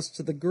cars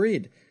to the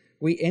grid.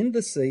 We end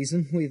the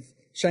season with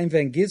Shane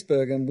Van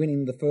Gisbergen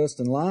winning the first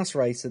and last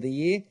race of the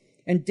year,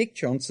 and Dick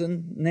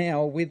Johnson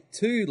now with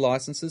two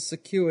licenses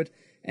secured,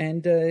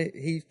 and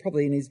he's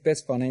probably in his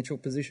best financial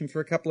position for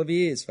a couple of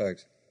years,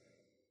 folks.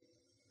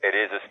 It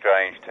is a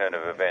strange turn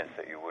of events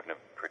that you wouldn't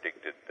have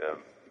predicted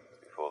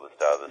before the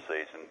start of the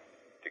season.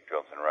 Dick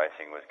Johnson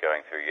Racing was going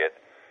through yet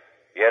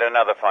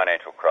another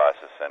financial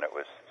crisis, and it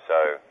was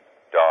so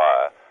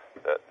dire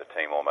that the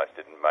team almost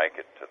didn't make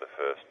it to the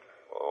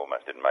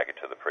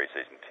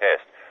pre-season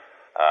test,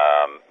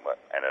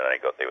 and it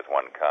only got there with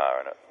one car,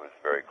 and it was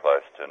very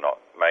close to not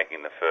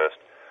making the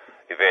first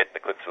event, the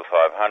Clipsal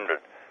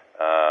 500,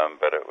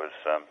 but it was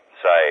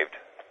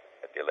saved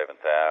at the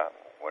 11th hour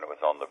when it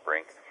was on the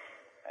brink.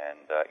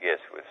 And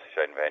yes, with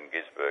Shane Van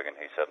Gisbergen,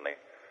 he suddenly,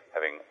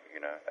 having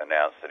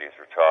announced that he was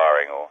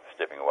retiring or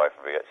stepping away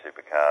from V8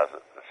 Supercars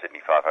at the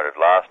Sydney 500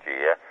 last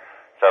year,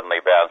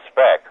 suddenly bounced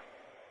back,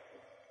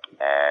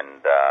 and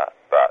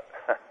but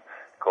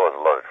caused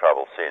a lot of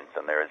trouble since.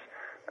 And there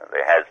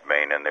has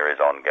been and there is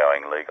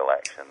ongoing legal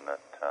action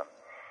that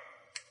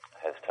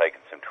has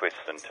taken some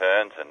twists and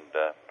turns, and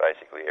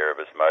basically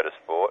Erebus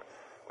Motorsport,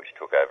 which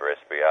took over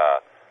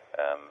SBR,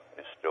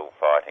 is still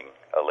fighting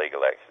a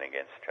legal action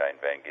against Shane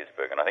Van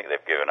Gisbergen. I think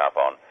they've given up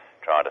on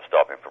trying to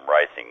stop him from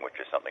racing, which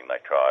is something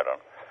they tried on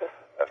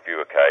a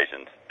few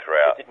occasions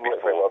throughout. It didn't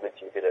work very well this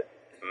year, did it?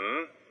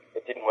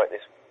 It didn't work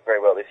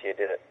very well this year,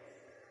 did it?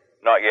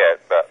 Not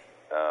yet, but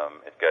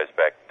it goes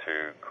back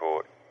to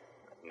court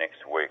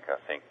next week,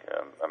 I think.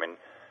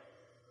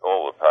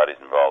 All the parties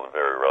involved are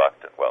very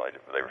reluctant. Well,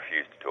 they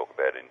refuse to talk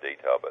about it in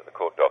detail, but the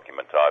court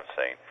documents I've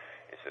seen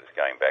is that it's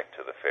going back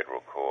to the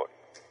federal court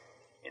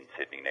in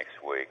Sydney next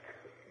week,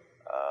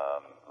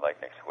 late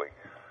next week.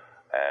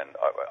 And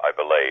I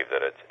believe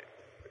that it's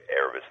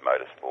Erebus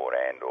Motorsport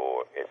and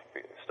or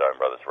Stone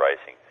Brothers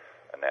Racing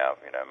are now,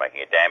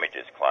 making a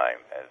damages claim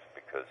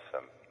because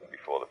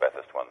before the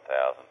Bathurst 1000,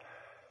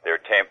 their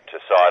attempt to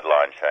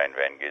sideline Shane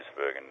Van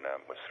Gisbergen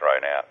was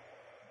thrown out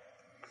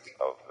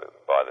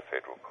by the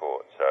federal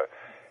court. So,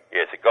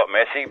 yes, it got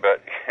messy,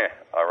 but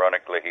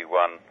ironically he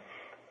won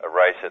a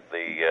race at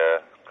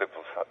the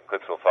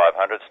Clipsal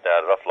 500,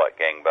 started off like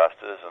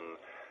gangbusters, and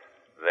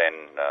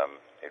then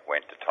it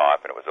went to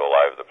type, and it was all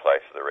over the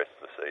place for the rest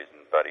of the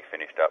season. But he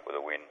finished up with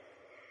a win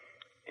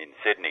in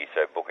Sydney,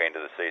 so bookended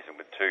the season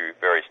with two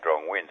very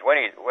strong wins. When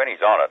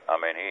he's on it, I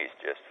mean, he's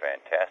just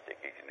fantastic.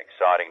 He's an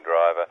exciting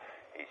driver.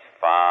 He's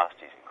fast.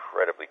 He's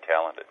incredibly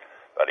talented,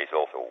 but he's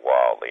also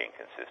wildly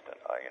inconsistent.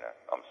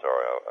 I'm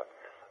sorry,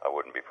 I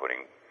wouldn't be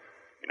putting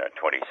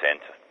 20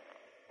 cents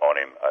on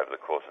him over the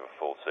course of a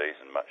full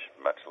season, much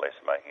less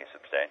making a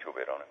substantial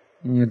bet on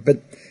him.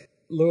 But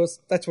Lewis,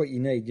 that's what you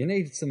need. You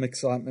need some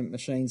excitement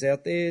machines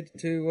out there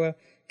to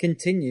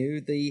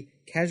continue the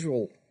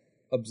casual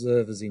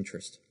observer's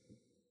interest.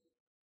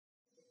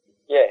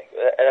 Yeah,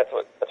 and that's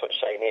what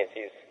Shane is.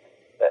 He's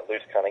that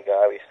loose kind of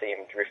guy. We see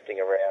him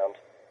drifting around.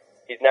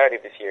 His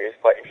narrative this year is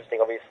quite interesting.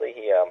 Obviously,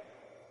 he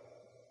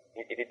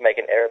did make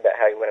an error about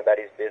how he went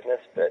about his business,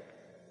 but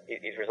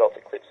his results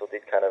at Clipsal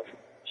did kind of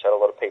shut a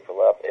lot of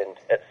people up. And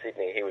at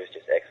Sydney, he was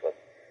just excellent.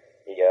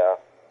 He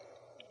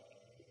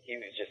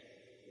was just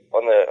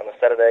on the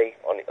Saturday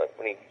when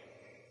he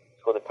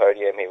scored the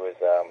podium, he was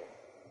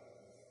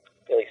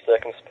fairly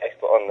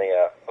circumspect. But on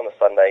the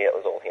Sunday, it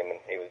was all him, and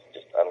he was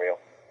just unreal.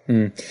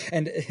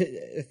 And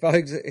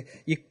folks,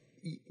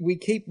 we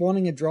keep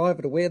wanting a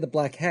driver to wear the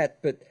black hat,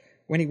 but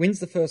when he wins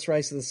the first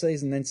race of the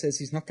season, then says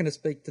he's not going to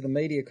speak to the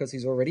media because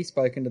he's already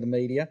spoken to the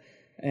media,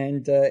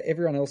 and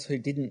everyone else who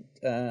didn't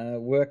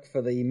work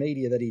for the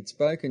media that he'd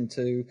spoken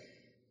to,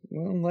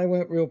 well, they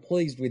weren't real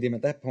pleased with him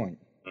at that point.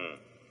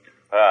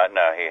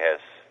 No, he has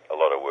a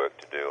lot of work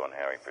to do on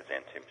how he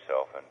presents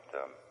himself, and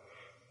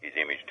his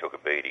image took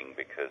a beating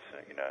because,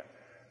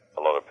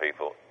 a lot of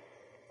people,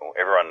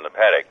 everyone in the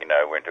paddock,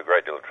 went to a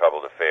great deal of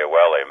trouble to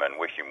farewell him and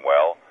wish him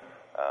well,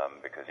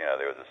 because,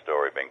 there was a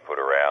story being put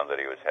around that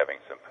he was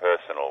having some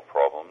personal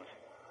problems.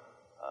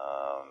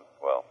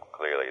 Well,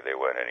 clearly there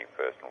weren't any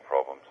personal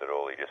problems at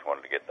all. He just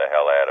wanted to get the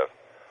hell out of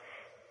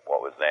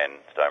what was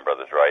then Stone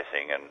Brothers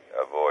Racing and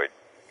avoid,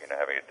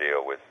 having to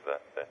deal with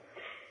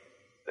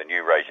the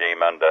new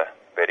regime under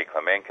Betty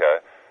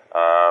Clemenko.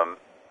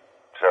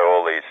 So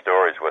all these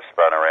stories were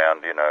spun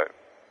around,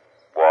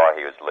 why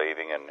he was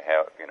leaving and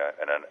how,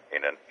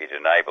 it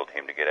enabled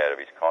him to get out of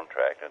his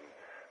contract.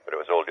 But it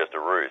was all just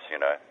a ruse,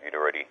 He'd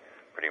already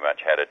pretty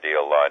much had a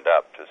deal lined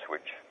up to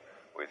switch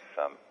with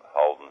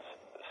Holden's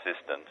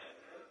assistance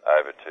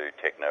over to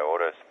Techno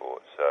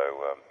Autosport. So,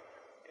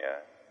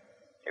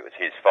 it was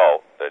his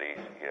fault that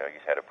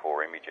he's had a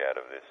poor image out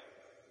of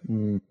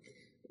this.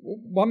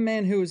 One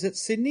man who was at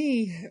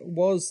Sydney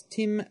was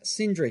Tim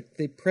Cindric,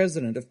 the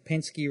president of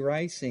Penske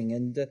Racing,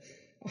 and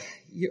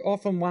you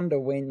often wonder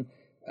when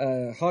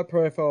a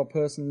high-profile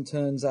person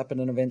turns up at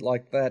an event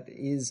like that,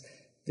 is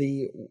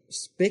the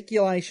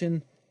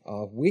speculation,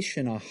 a wish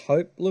and a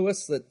hope,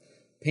 Lewis, that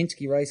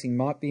Penske Racing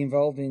might be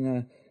involved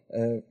in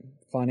a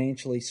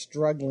financially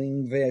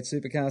struggling V8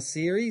 Supercar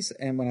series,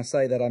 and when I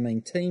say that I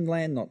mean team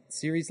land, not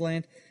series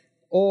land,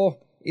 or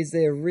is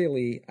there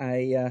really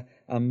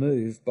a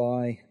move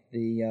by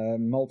the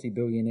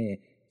multi-billionaire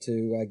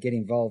to get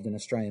involved in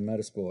Australian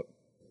motorsport?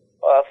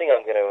 Well, I think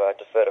I'm going to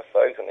defer to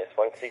Fogues on this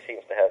one, because he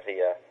seems to have the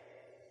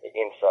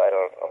insight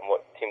on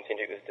what Tim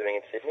Cindric was doing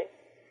in Sydney.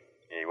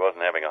 He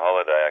wasn't having a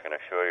holiday, I can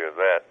assure you of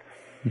that.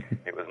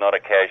 It was not a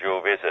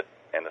casual visit,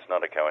 and it's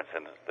not a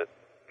coincidence that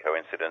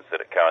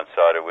it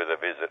coincided with a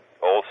visit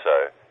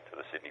also to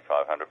the Sydney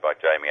 500 by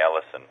Jamie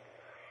Allison,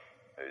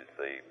 who's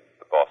the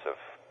boss of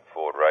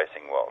Ford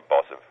Racing,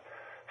 boss of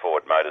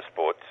Ford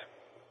Motorsports,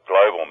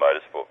 global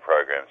motorsport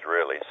programs,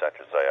 really, such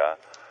as they are,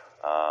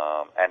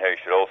 and who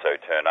should also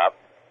turn up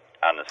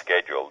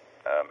unscheduled,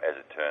 as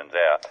it turns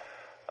out,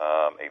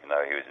 even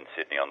though he was in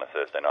Sydney on the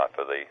Thursday night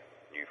for the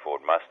new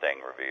Ford Mustang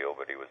reveal,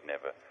 but he was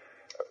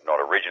not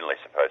originally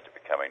supposed to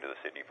be coming to the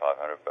Sydney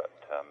 500, but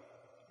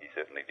he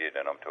certainly did,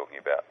 and I'm talking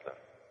about the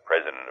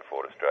president of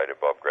Ford Australia,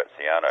 Bob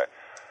Graziano.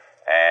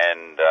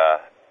 And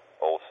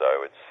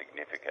also it's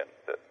significant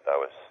that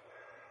there was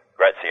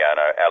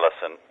Graziano,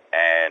 Allison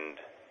and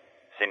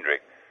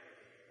Cindric.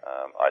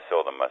 I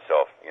saw them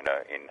myself, in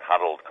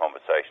huddled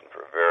conversation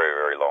for a very,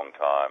 very long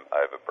time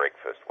over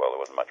breakfast. Well, there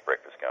wasn't much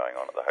breakfast going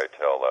on at the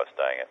hotel they were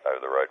staying at over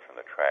the road from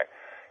the track.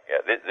 Yeah,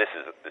 this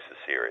is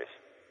serious.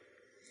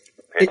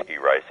 Penske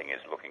Racing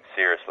is looking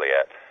seriously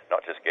at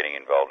not just getting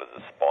involved as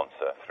a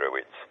sponsor through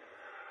its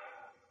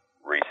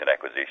recent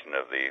acquisition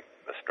of the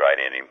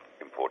Australian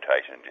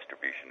importation and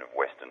distribution of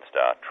Western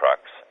Star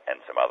trucks and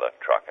some other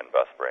truck and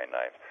bus brand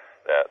names.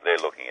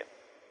 They're looking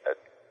at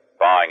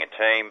buying a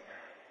team.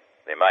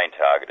 Their main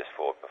target is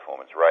Ford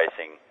Performance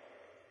Racing.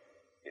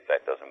 If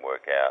that doesn't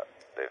work out,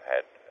 they've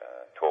had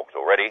talks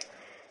already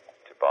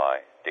to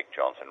buy Dick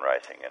Johnson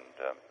Racing, and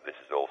this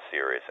is all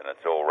serious, and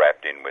it's all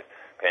wrapped in with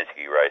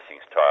Penske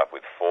Racing's tie-up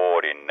with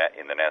Ford in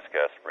the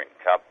NASCAR Sprint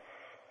Cup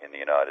in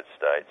the United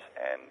States,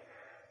 and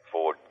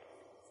Ford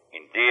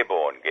in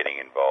Dearborn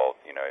getting involved.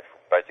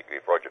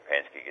 If Roger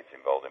Penske gets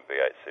involved in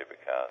V8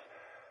 Supercars,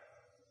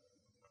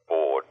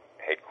 Ford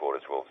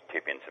headquarters will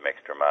tip in some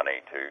extra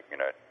money to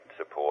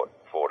support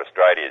Ford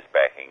Australia's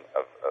backing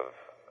of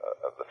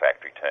the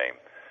factory team.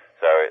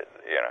 So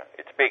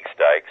it's big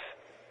stakes.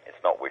 It's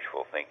not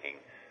wishful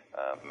thinking.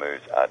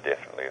 moves are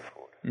definitely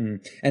afoot.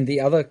 And the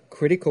other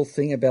critical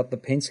thing about the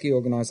Penske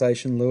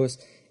organisation, Lewis,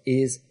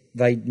 is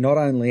they not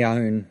only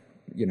own,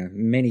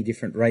 many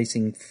different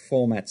racing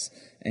formats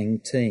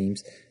and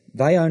teams,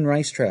 they own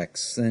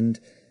racetracks. And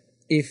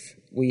if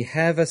we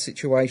have a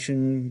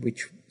situation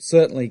which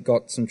certainly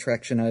got some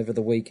traction over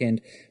the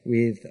weekend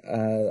with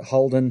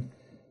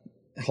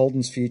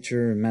Holden's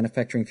future and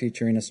manufacturing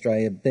future in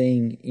Australia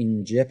being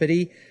in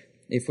jeopardy,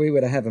 if we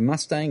were to have a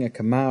Mustang, a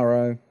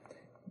Camaro,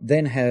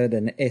 then had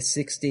an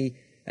S60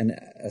 and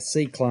a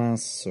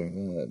C-Class or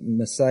a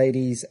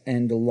Mercedes,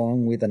 and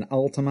along with an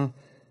Ultima,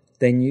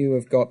 then you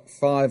have got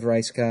 5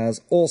 race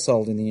cars all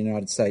sold in the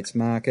United States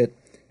market,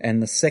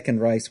 and the second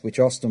race, which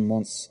Austin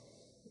wants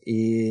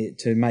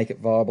to make it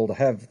viable to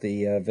have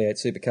the V8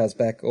 supercars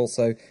back,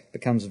 also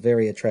becomes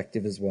very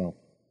attractive as well.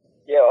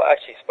 Yeah, I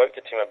actually spoke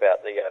to Tim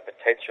about the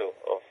potential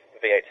of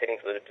V8 heading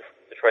for the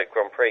Detroit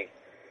Grand Prix,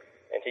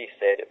 and he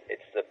said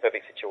it's the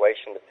perfect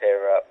situation to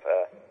pair up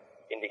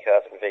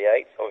IndyCars and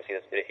V8s. Obviously,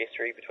 there's a bit of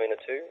history between the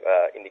two.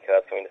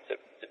 IndyCars coming to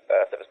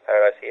Surfers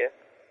Paradise here,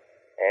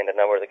 and a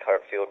number of the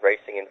current field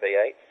racing in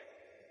V8s.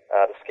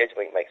 The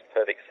scheduling makes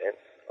perfect sense.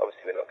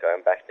 Obviously, we're not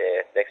going back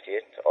there next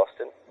year to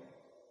Austin,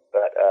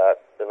 but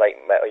the late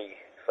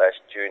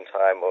May/June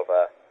time of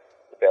the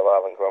Belle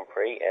Isle Grand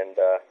Prix, and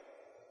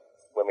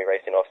when we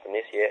race in Austin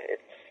this year,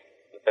 it's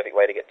the perfect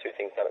way to get two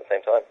things done at the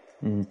same time.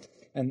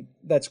 And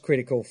that's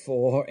critical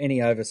for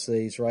any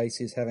overseas race,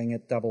 is having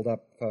it doubled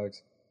up,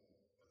 folks.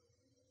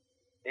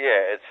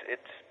 Yeah,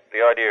 it's the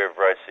idea of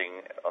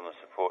racing on the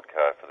support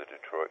car for the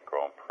Detroit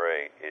Grand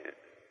Prix,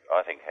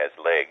 I think has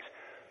legs.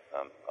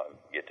 I'm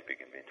yet to be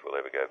convinced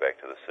we'll ever go back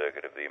to the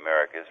circuit of the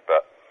Americas,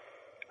 but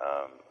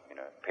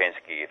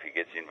Penske, if he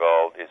gets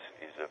involved, is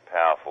a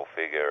powerful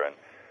figure, and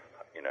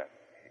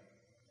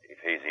if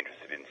he's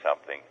interested in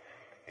something,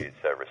 he's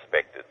so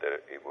respected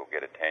that it will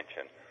get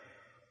attention.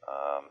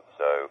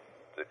 So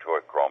the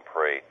Detroit Grand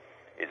Prix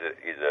is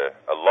a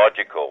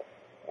logical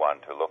one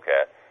to look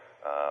at.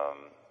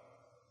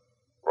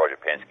 Roger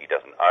Penske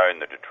doesn't own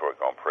the Detroit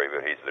Grand Prix,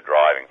 but he's the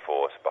driving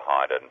force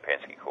behind it, and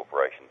Penske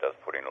Corporation does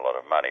put in a lot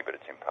of money, but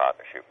it's in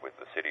partnership with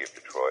the city of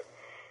Detroit,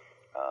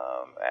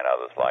 and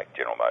others like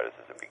General Motors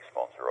is a big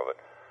sponsor of it.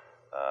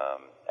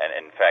 And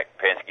in fact,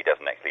 Penske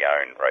doesn't actually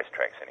own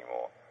racetracks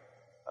anymore.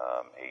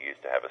 He used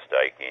to have a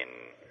stake in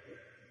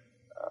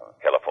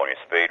California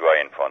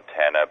Speedway in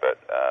Fontana, but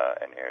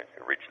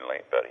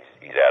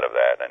he's out of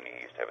that, and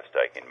he used to have a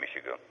stake in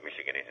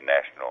Michigan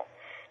International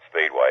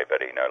Speedway,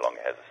 but he no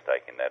longer has a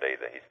stake in that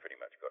either. He's pretty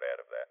much got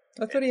out of that.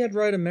 I thought he had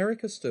Road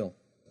America still.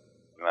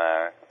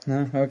 No.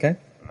 No, okay.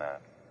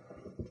 No.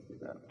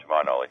 To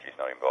my knowledge, he's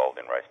not involved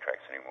in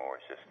racetracks anymore.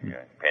 It's just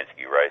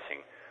Penske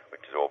Racing,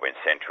 which has all been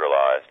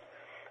centralised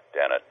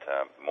down at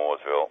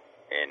Mooresville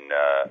in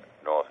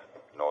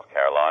North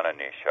Carolina,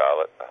 near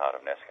Charlotte, the heart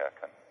of NASCAR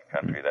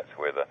country. That's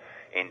where the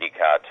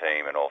IndyCar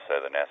team and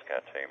also the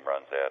NASCAR team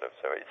runs out of.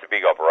 So it's a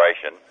big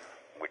operation,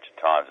 which at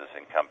times has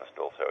encompassed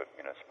also,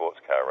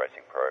 sports car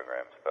racing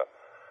programs. But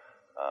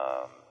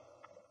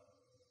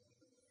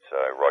so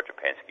Roger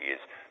Penske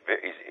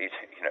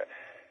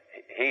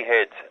he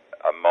heads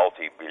a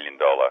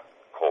multi-billion-dollar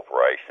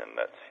corporation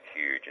that's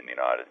huge in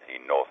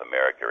North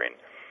America in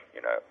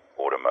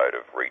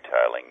automotive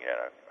retailing.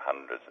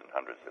 Hundreds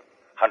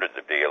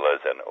of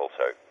dealers, and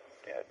also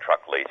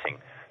truck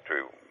leasing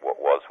through what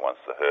was once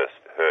the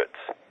Hertz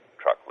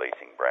truck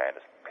leasing brand,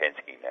 is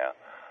Penske now.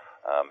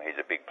 He's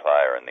a big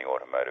player in the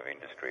automotive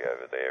industry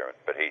over there.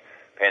 But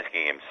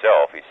Penske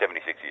himself, he's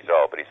 76 years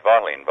old, but he's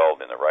vitally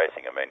involved in the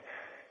racing. I mean,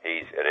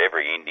 he's at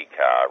every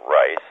IndyCar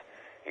race.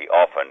 He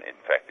often, in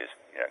fact, is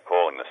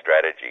calling the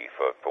strategy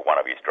for one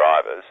of his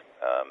drivers.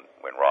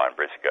 When Ryan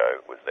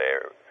Briscoe was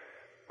there,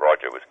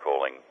 Roger was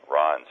calling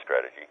Ryan's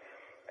strategy.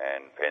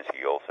 And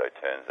Penske also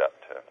turns up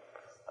to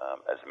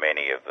as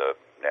many of the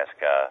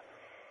NASCAR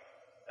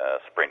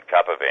Sprint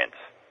Cup events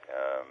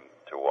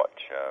to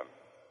watch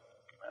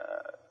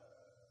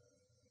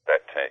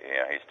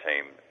his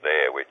team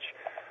there, which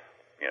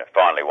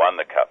finally won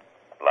the Cup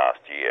last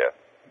year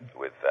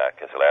with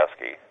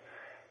Keselowski,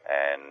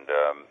 and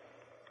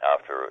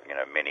after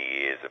many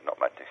years of not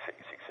much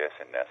success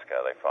in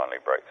NASCAR, they finally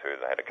broke through.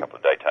 They had a couple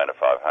of Daytona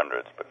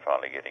 500s, but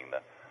finally getting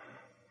the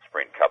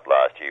Sprint Cup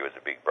last year was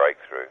a big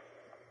breakthrough.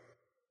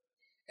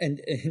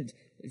 And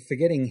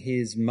forgetting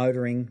his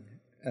motoring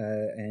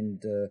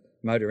and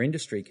motor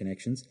industry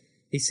connections,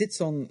 he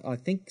sits on, I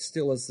think,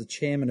 still as the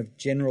chairman of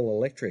General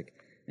Electric,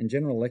 and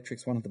General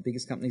Electric's one of the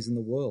biggest companies in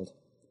the world.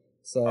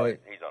 So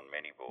he's on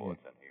many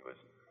boards, and he was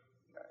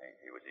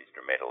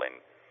instrumental in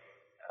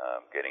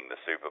getting the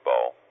Super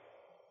Bowl,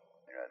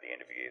 the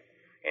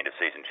end of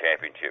season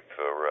championship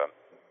for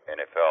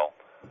NFL.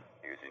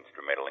 He was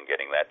instrumental in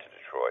getting that to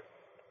Detroit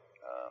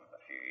a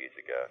few years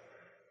ago.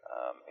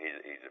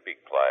 He's a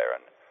big player,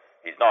 and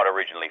he's not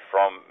originally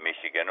from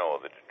Michigan or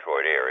the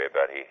Detroit area,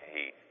 but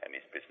he and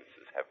his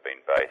businesses have been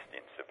based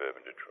in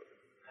suburban Detroit,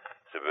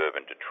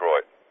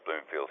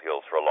 Bloomfield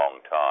Hills, for a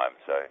long time.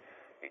 So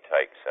he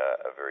takes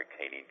a very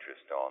keen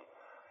interest on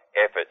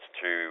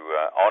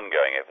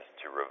ongoing efforts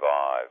to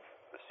revive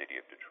the city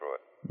of Detroit.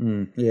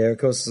 Yeah, of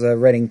course,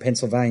 Reading,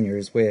 Pennsylvania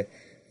is where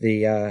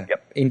the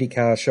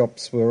IndyCar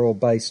shops were all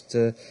based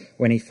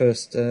when he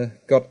first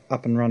got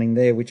up and running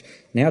there, which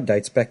now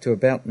dates back to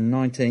about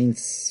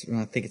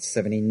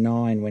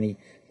 79 when he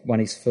won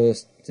his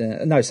first,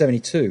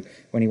 72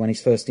 when he won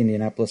his first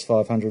Indianapolis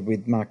 500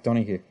 with Mark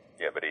Donohue.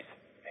 Yeah, but he,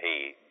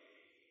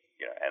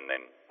 and then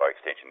by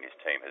extension his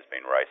team has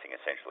been racing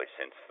essentially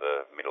since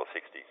the middle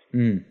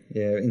 60s.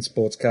 Yeah, in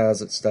sports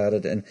cars it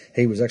started, and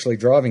he was actually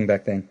driving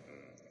back then.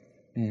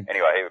 Yeah.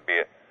 Anyway, he would be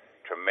a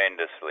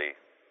tremendously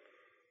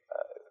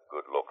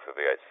good look for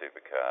V8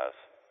 supercars.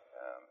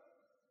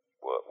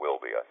 Will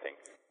be, I think.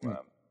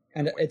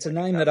 And it's a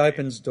name that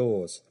opens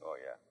doors. Oh,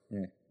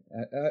 yeah.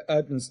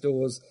 Opens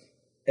doors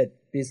at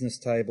business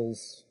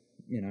tables,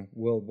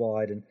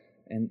 worldwide, and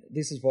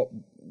this is what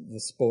the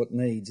sport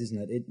needs, isn't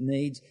it? It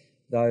needs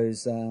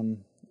those,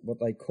 what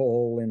they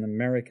call in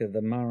America,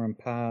 the ma and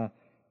pa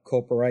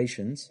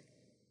corporations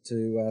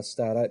to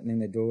start opening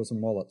their doors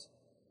and wallets.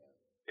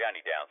 The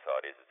only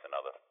downside is it's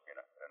another,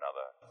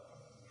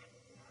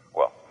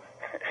 well,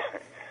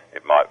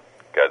 it might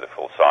go the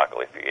full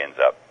cycle if he ends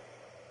up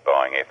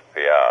buying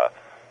FPR,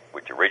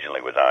 which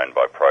originally was owned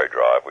by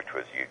ProDrive, which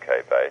was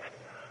UK-based.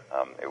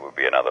 It would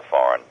be another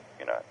foreign,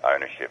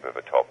 ownership of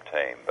a top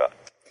team.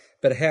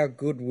 But how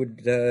good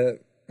would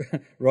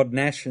Rod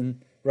Nash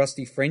and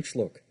Rusty French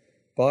look?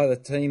 Buy the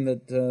team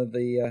that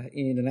the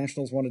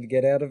internationals wanted to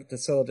get out of to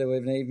sell it to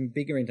an even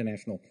bigger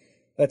international.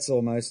 That's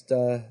almost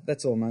Channel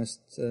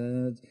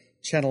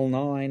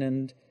 9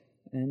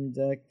 and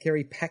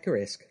Kerry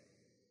Packer-esque.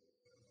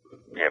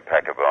 Yeah,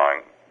 Packer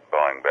buying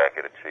back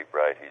at a cheap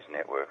rate his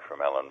network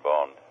from Alan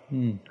Bond.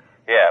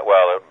 Yeah,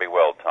 well, it would be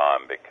well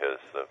timed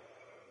because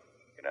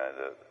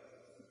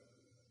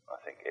I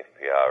think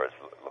FPR is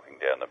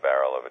looking down the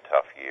barrel of a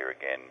tough year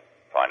again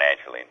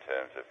financially in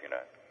terms of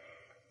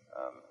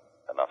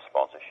enough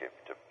sponsorship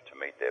to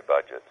meet their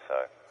budget. So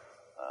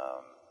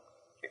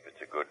if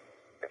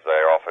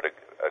they're offered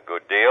a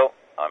good deal,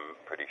 I'm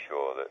pretty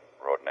sure that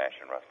Rod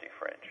Nash and Rusty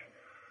French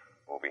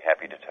will be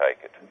happy to take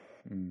it.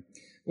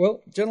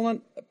 Well,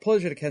 gentlemen, a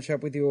pleasure to catch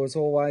up with you as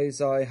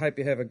always. I hope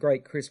you have a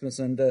great Christmas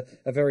and a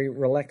very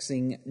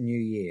relaxing New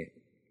Year.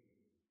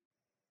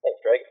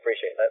 Thanks, Greg.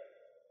 Appreciate that.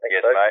 Thanks,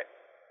 yes, mate.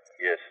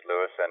 Yes,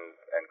 Lewis and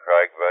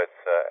Craig both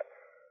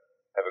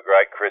have a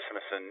great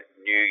Christmas and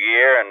New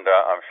Year, and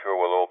I'm sure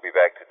we'll all be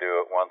back to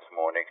do it once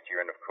more next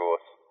year. And, of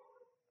course,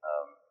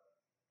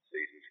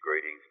 season's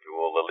greetings to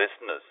all the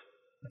listeners.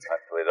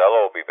 Hopefully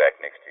they'll all be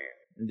back next year.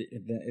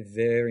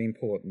 Very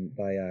important.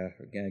 They are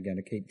going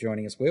to keep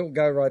joining us. We'll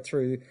go right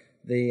through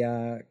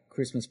the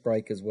Christmas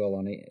break as well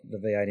on the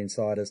V8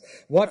 Insiders.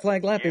 White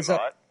Flag Lap is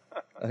up.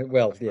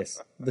 Well,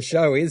 yes, the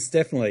show is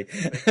definitely.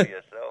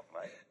 Yourself,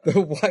 mate.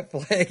 The White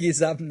Flag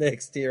is up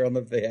next here on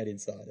the V8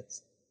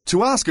 Insiders.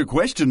 To ask a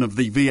question of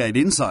the V8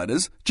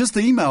 Insiders, just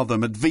email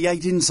them at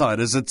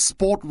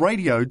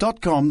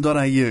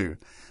v8insiders@sportradio.com.au.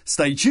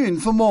 Stay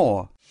tuned for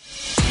more.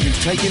 You've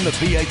taken the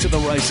V8 to the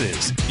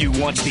races. You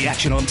watch the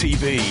action on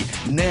TV.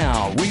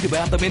 Now read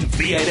about them in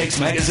V8X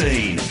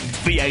Magazine.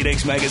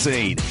 V8X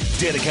Magazine,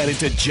 dedicated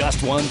to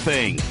just one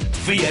thing,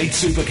 V8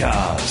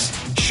 supercars.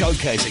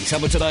 Showcasing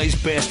some of today's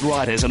best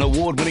writers and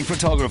award-winning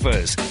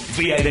photographers,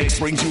 V8X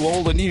brings you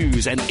all the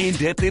news and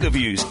in-depth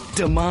interviews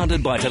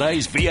demanded by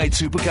today's V8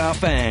 supercar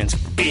fans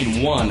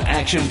in one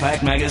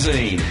action-packed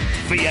magazine.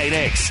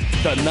 V8X,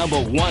 the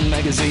 #1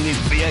 magazine in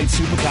V8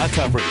 supercar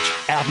coverage.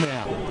 Out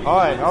now.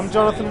 Hi, I'm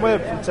Jonathan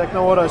Webb from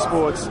Techno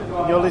Autosports,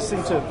 and you're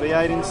listening to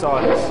V8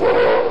 Insiders.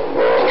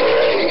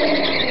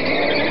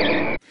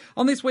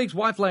 On this week's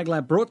White Flag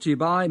Lap, brought to you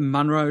by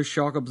Munro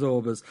Shock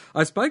Absorbers,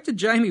 I spoke to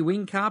Jamie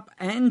Whincup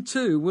and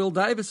to Will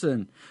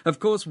Davison. Of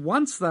course,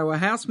 once they were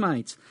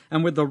housemates,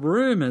 and with the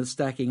rumours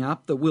stacking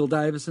up that Will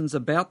Davison's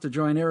about to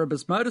join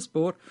Erebus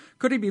Motorsport,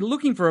 could he be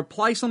looking for a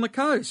place on the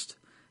coast?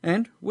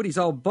 And would his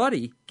old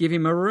buddy give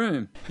him a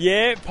room?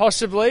 Yeah,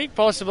 possibly.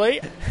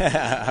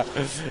 Yeah,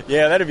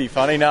 that'd be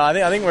funny. No, I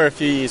think we're a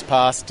few years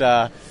past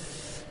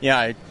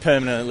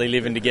permanently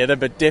living together,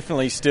 but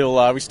definitely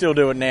still we still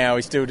do it now.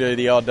 We still do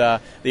the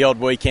odd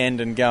weekend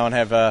and go and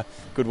have a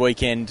good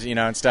weekend,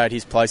 and stay at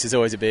his place. There's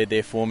always a bed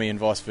there for me, and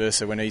vice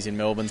versa when he's in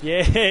Melbourne.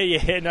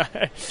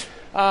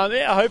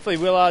 Hopefully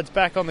Willard's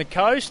back on the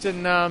coast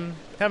and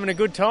having a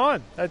good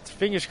time. That's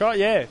fingers crossed.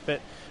 Yeah,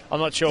 but I'm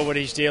not sure what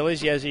his deal is.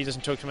 He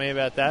doesn't talk to me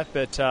about that,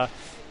 but as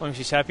long as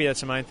he's happy,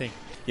 that's the main thing.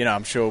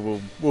 I'm sure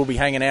we'll be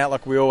hanging out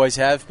like we always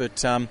have,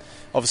 but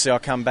obviously I'll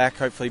come back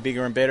hopefully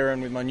bigger and better,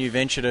 and with my new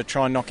venture to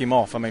try and knock him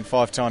off. I mean,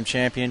 5-time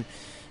champion,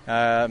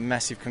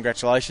 massive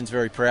congratulations,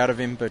 very proud of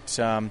him, but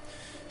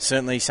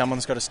certainly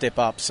someone's got to step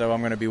up, so I'm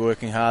going to be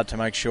working hard to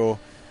make sure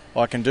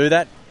I can do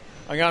that.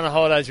 I'm going on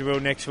holidays with Will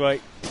next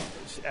week,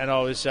 and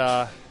he's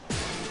a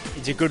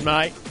good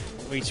mate.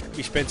 We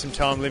spent some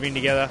time living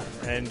together,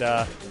 and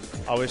I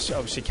was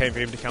obviously keen for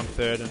him to come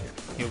third, and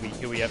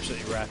he'll be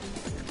absolutely wrapped.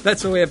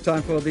 That's all we have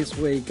time for this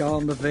week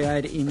on the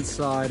V8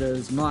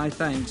 Insiders. My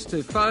thanks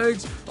to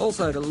Fogues,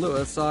 also to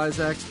Lewis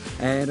Isaacs,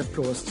 and of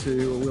course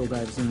to Will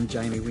Davison and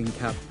Jamie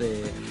Whincup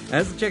there.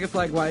 As the checker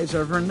flag waves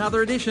over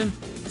another edition,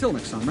 till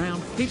next time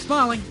round, keep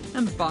smiling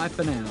and bye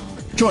for now.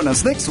 Join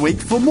us next week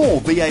for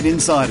more V8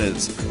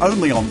 Insiders,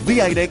 only on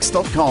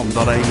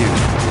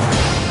v8x.com.au.